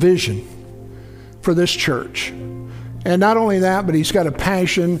man is a vision for this church. And not only that, but he's got a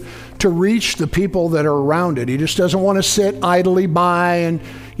passion to reach the people that are around it. He just doesn't want to sit idly by and,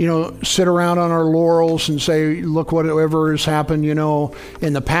 sit around on our laurels and say, look, whatever has happened,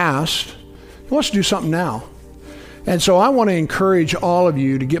 in the past. He wants to do something now. And so I want to encourage all of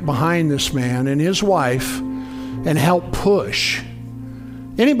you to get behind this man and his wife and help push.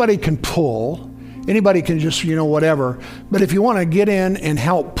 Anybody can pull. Anybody can just, whatever. But if you want to get in and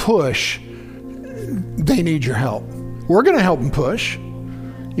help push, they need your help. We're going to help them push.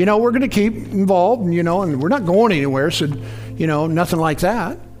 We're going to keep involved, and we're not going anywhere, so, nothing like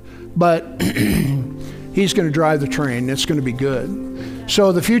that. But he's going to drive the train. It's going to be good.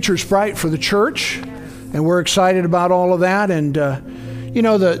 So the future's bright for the church. And we're excited about all of that. And,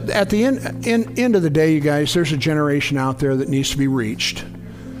 at the end of the day, you guys, there's a generation out there that needs to be reached.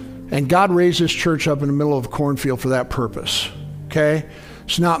 And God raised this church up in the middle of a cornfield for that purpose. Okay?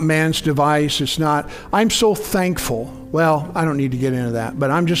 It's not man's device. It's not. I'm so thankful. Well, I don't need to get into that. But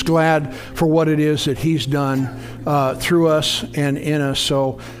I'm just glad for what it is that he's done through us and in us.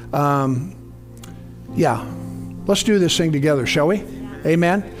 So, let's do this thing together, shall we?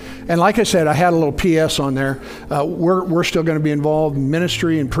 Amen. And like I said, I had a little PS on there. We're still going to be involved in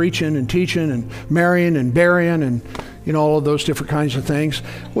ministry and preaching and teaching and marrying and burying and, all of those different kinds of things.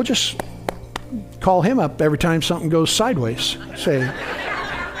 We'll just call him up every time something goes sideways. Say,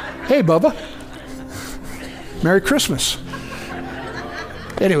 hey, Bubba, Merry Christmas.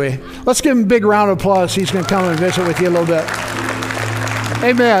 Anyway, let's give him a big round of applause. He's going to come and visit with you a little bit.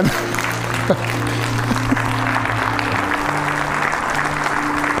 Amen.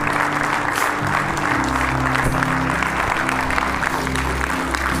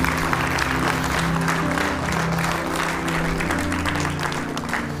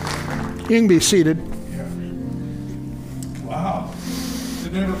 You can be seated. Yeah. Wow.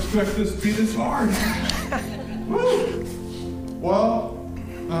 Didn't ever expect this to be this hard. Woo. Well,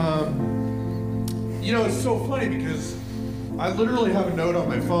 it's so funny because I literally have a note on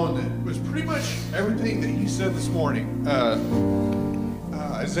my phone that was pretty much everything that he said this morning.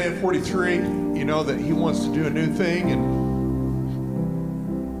 Isaiah 43, that he wants to do a new thing, and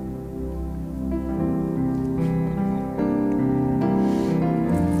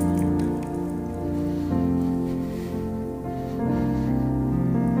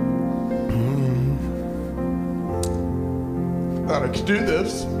thought I could do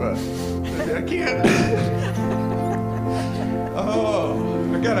this, but I can't. Oh,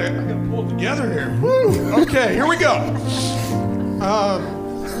 I gotta pull it together here. Woo! Okay, here we go.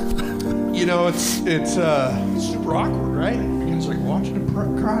 It's super awkward, right? Because like watching him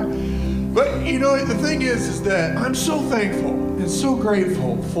cry. But the thing is that I'm so thankful and so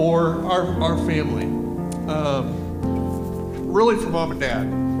grateful for our family. Really for Mom and Dad.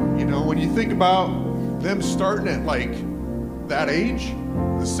 When you think about them starting at like that age,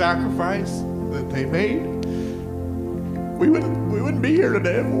 the sacrifice that they made, we wouldn't be here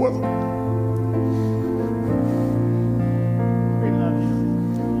today if it wasn't. We love you.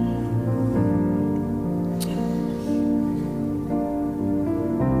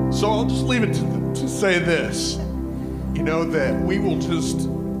 So I'll just leave it to say this, that we will just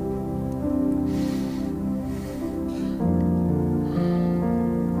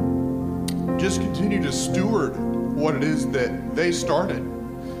continue to steward what it is that they started,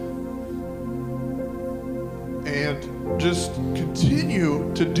 and just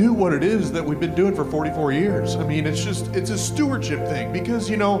continue to do what it is that we've been doing for 44 years. I mean, it's a stewardship thing,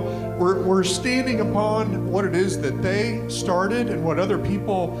 because we're standing upon what it is that they started and what other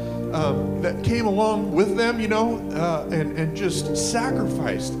people that came along with them, and just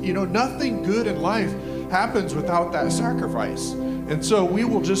sacrificed. Nothing good in life happens without that sacrifice. And so we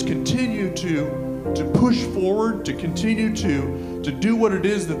will just continue to push forward, to continue to do what it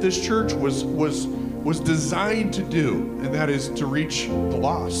is that this church was designed to do, and that is to reach the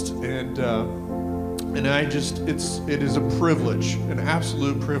lost. And it is a privilege, an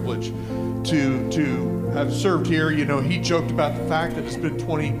absolute privilege to have served here. You know, he joked about the fact that it's been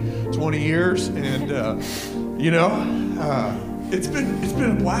 20 years, and it's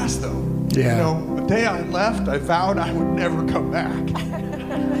been a blast though. Yeah. You know, the day I left, I vowed I would never come back.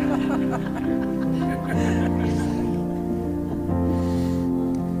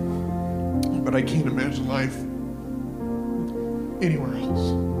 But I can't imagine life anywhere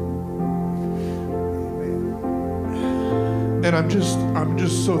else. And I'm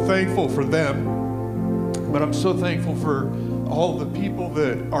just so thankful for them. But I'm so thankful for all the people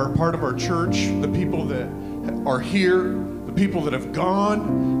that are part of our church, the people that are here, the people that have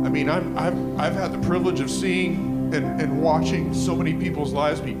gone. I mean, I've had the privilege of seeing and watching so many people's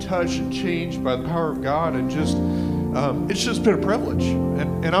lives be touched and changed by the power of God, and just it's just been a privilege.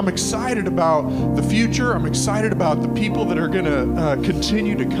 And I'm excited about the future. I'm excited about the people that are going to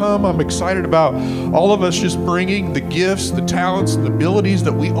continue to come. I'm excited about all of us just bringing the gifts, the talents, the abilities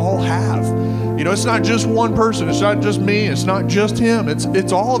that we all have. You know, it's not just one person. It's not just me. It's not just him.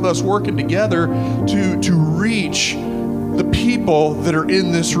 It's all of us working together to reach the people that are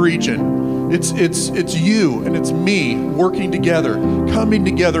in this region. It's you and it's me working together, coming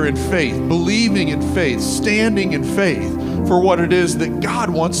together in faith, believing in faith, standing in faith for what it is that God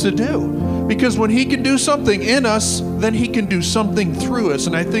wants to do. Because when he can do something in us, then he can do something through us.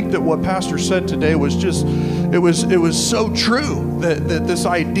 And I think that what Pastor said today was just, it was so true, that this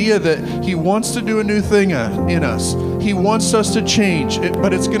idea that he wants to do a new thing in us. He wants us to change,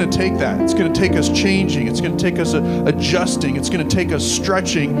 but it's going to take that. It's going to take us changing. It's going to take us adjusting. It's going to take us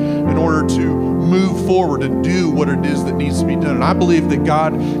stretching in order to move forward and do what it is that needs to be done. And I believe that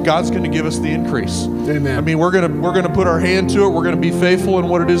God's going to give us the increase. Amen. I mean, we're going to put our hand to it. We're going to be faithful in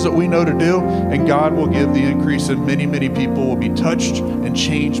what it is that we know to do, and God will give the increase, and many, many people will be touched and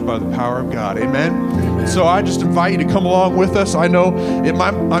changed by the power of God. Amen. Amen. So I just invite you to come along with us. I know it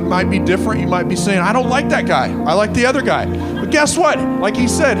might be different. You might be saying, I don't like that guy. I like the other guy. But guess what? Like he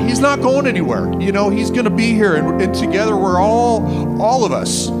said, he's not going anywhere. You know, he's going to be here, and together we're all of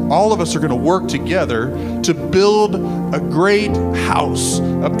us are going to work together to build a great house,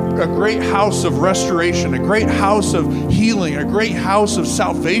 a great house of restoration, a great house of healing, a great house of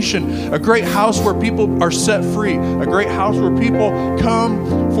salvation, a great house where people are set free, a great house where people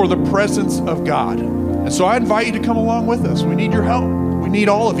come for the presence of God. And so I invite you to come along with us. We need your help. We need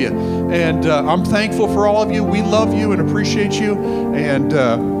all of you. And I'm thankful for all of you. We love you and appreciate you. And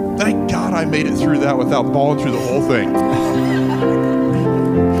thank God I made it through that without bawling through the whole thing.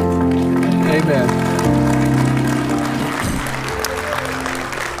 Amen.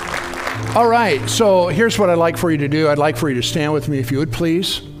 All right, so here's what I'd like for you to do. I'd like for you to stand with me if you would,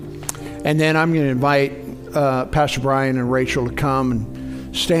 please. And then I'm going to invite Pastor Brian and Rachel to come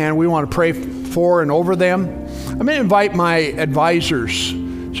and stand. We want to pray for and over them. I'm going to invite my advisors.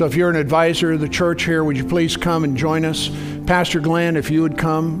 So if you're an advisor of the church here, would you please come and join us? Pastor Glenn, if you would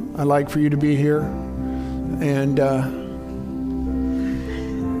come, I'd like for you to be here. And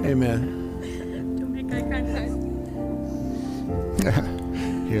amen. Don't make eye contact.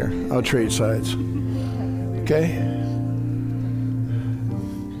 Here, I'll trade sides. Okay?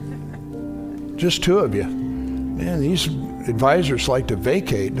 Just two of you. Man, these advisors like to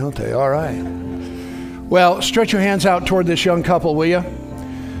vacate, don't they? All right. Well, stretch your hands out toward this young couple, will you?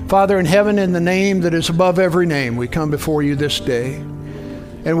 Father in heaven, in the name that is above every name, we come before you this day.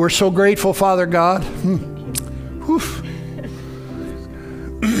 And we're so grateful, Father God.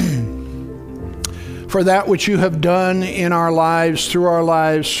 For that which you have done in our lives, through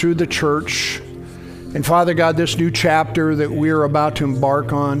the church. And Father God, this new chapter that we're about to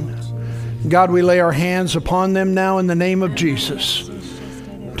embark on. God, we lay our hands upon them now in the name of Jesus.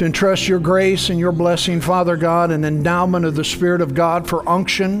 To entrust your grace and your blessing, Father God, an endowment of the Spirit of God for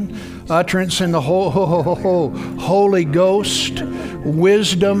unction, utterance in the Holy Ghost,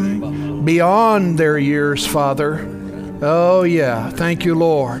 wisdom beyond their years, Father. Oh yeah, thank you,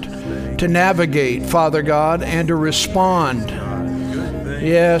 Lord. To navigate, Father God, and to respond.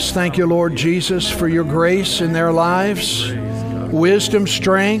 Yes, thank you, Lord Jesus, for your grace in their lives. Wisdom,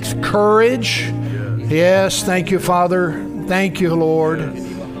 strength, courage. Yes, thank you, Father. Thank you, Lord.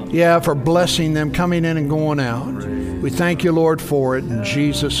 Yeah, for blessing them coming in and going out. We thank you, Lord, for it in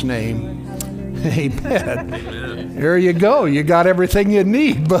Jesus' name. Amen. There you go. You got everything you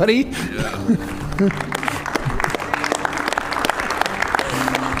need, buddy.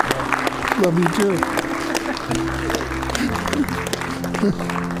 Love you too.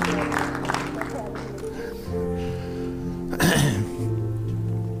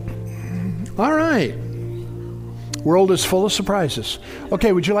 All right. World is full of surprises.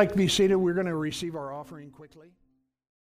 Okay, would you like to be seated? We're going to receive our offering quickly.